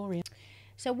crematorium.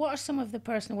 So what are some of the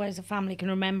personal ways a family can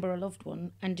remember a loved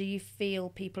one? And do you feel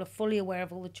people are fully aware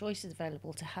of all the choices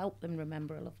available to help them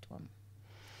remember a loved one?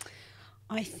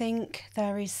 I think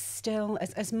there is still,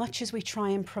 as much as we try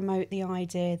and promote the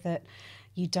idea that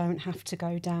you don't have to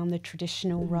go down the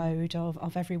traditional road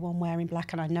of everyone wearing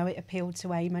black, and I know it appealed to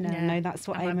Eamonn, and I know that's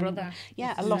what And my Eamonn... brother.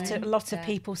 Yeah, a lot of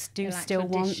people do like still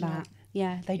want traditional. that.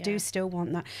 Yeah, they do still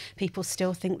want that. People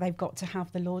still think they've got to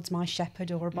have the Lord's my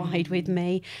shepherd or abide with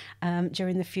me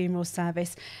during the funeral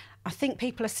service. I think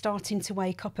people are starting to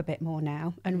wake up a bit more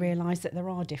now and realise that there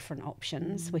are different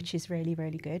options, which is really,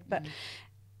 really good. But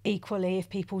equally, if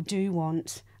people do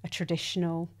want a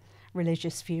traditional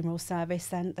religious funeral service,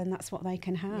 then that's what they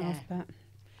can have. Yeah. But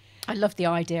I love the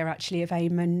idea actually of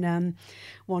Eamonn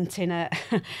wanting an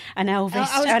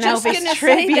Elvis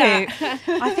tribute.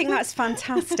 I think that's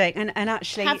fantastic. And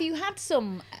actually, have you had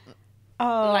some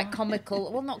like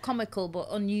comical, well, not comical, but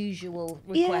unusual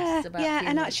requests about funerals?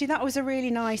 And actually that was a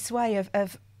really nice way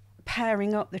of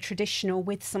pairing up the traditional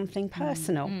with something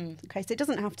personal. Okay, so it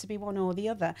doesn't have to be one or the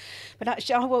other. But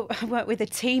actually, I work with a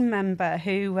team member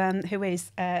who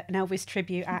is an Elvis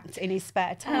tribute act in his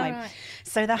spare time. Right.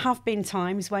 So there have been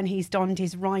times when he's donned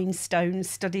his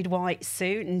rhinestone-studded white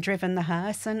suit and driven the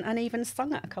hearse and even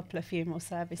sung at a couple of funeral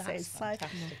services. That's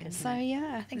fantastic, isn't so it?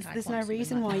 yeah, think I'd there's want no something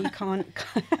reason like why you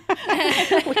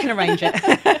can't. We can arrange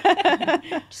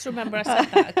it. Just remember I said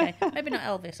that, okay. Maybe not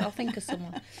Elvis, I'll think of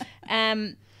someone.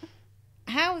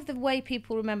 How have the way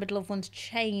people remembered loved ones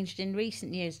changed in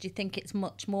recent years? Do you think it's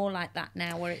much more like that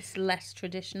now, where it's less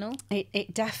traditional?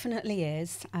 It definitely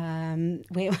is.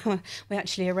 We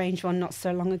actually arranged one not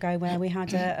so long ago where we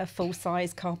had a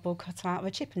full-size cardboard cutout of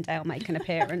a Chippendale make an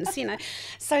appearance, you know.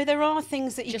 So there are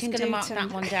things that you Just can do. Just going to mark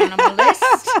that one down on my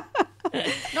list.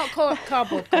 Not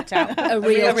cardboard cutout, a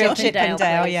real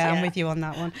Chippendale. Yeah, I'm with you on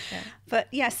that one. Yeah. But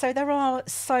yeah, so there are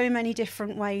so many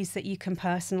different ways that you can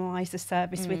personalise the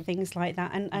service with things like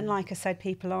that. And like I said,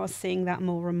 people are seeing that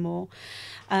more and more.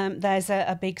 There's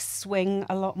a big swing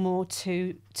a lot more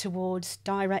towards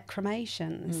direct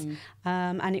cremations.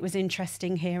 And it was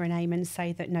interesting hearing Eamonn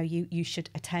say that, no, you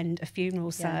should attend a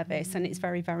funeral service, and it's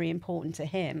very, very important to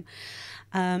him.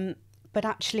 But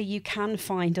actually you can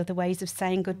find other ways of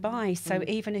saying goodbye. So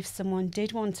even if someone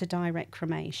did want a direct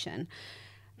cremation,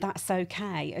 that's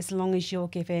okay, as long as you're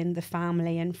giving the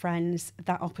family and friends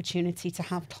that opportunity to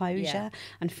have closure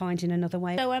and finding another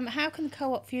way. So how can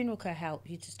Co-op Funeral Care help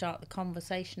you to start the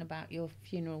conversation about your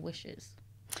funeral wishes?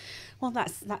 Well,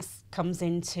 that's comes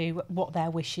into what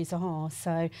their wishes are.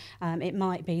 So it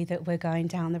might be that we're going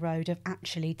down the road of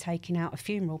actually taking out a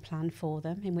funeral plan for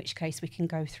them, in which case we can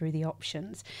go through the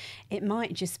options. It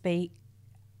might just be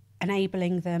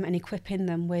enabling them and equipping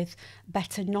them with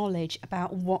better knowledge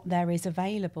about what there is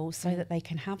available, so that they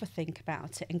can have a think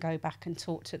about it and go back and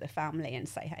talk to the family and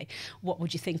say, hey, what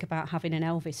would you think about having an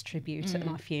Elvis tribute at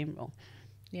my funeral?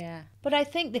 Yeah. But I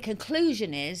think the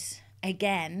conclusion is,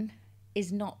 again,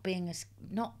 is not being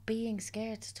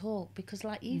scared to talk, because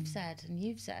like you've said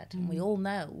and we all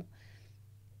know,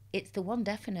 it's the one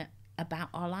definite about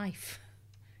our life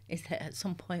is that at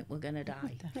some point we're going to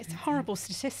die. It's a horrible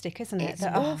statistic, isn't it? It's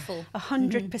that awful.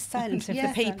 100% of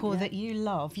the people that you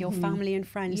love, your family and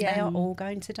friends, they are all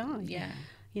going to die. Yeah.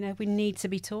 You know, we need to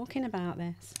be talking about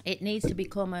this. It needs to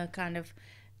become a kind of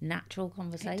natural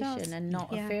conversation and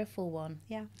not a fearful one.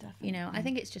 Yeah, definitely. You know, I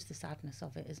think it's just the sadness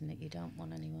of it, isn't it? You don't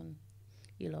want anyone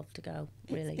you love to go,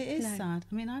 really. It is sad.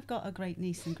 I mean, I've got a great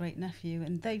niece and great nephew,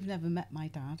 and they've never met my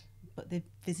dad, but they've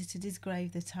visited his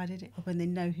grave, they've tidied it up, and they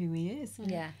know who he is.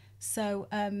 Yeah. So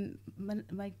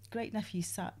my great nephew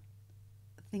sat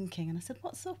thinking, and I said,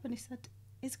 what's up? And he said,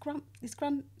 is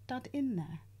granddad in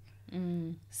there?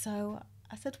 So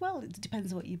I said, well, it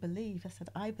depends on what you believe. I said,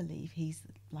 I believe he's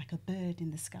like a bird in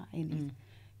the sky, and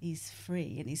he's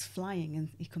free and he's flying, and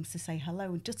he comes to say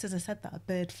hello. And just as I said that, a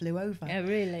bird flew over. Oh,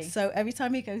 really? So every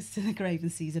time he goes to the grave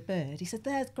and sees a bird, he said,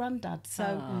 there's Grandad.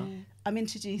 So I'm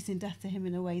introducing death to him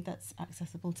in a way that's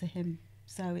accessible to him.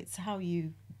 So it's how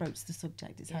you broach the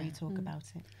subject, it's how you talk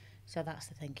about it. So that's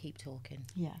the thing, keep talking.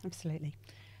 Yeah, absolutely.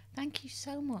 Thank you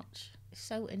so much. It's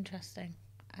so interesting.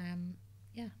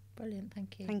 Yeah, brilliant.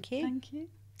 Thank you. Thank you. Thank you.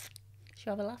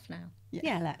 Shall we have a laugh now?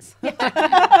 Yeah, let's.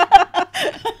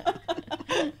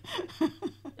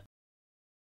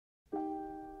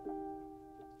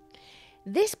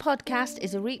 This podcast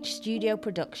is a Reach Studio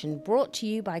production brought to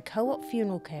you by Co-op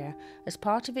Funeral Care as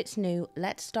part of its new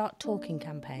Let's Start Talking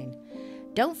campaign.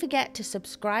 Don't forget to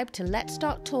subscribe to Let's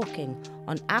Start Talking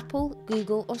on Apple,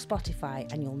 Google or Spotify,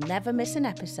 and you'll never miss an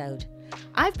episode.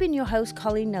 I've been your host,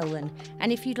 Colleen Nolan,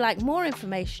 and if you'd like more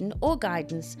information or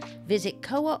guidance, visit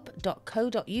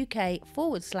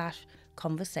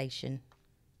coop.co.uk/conversation.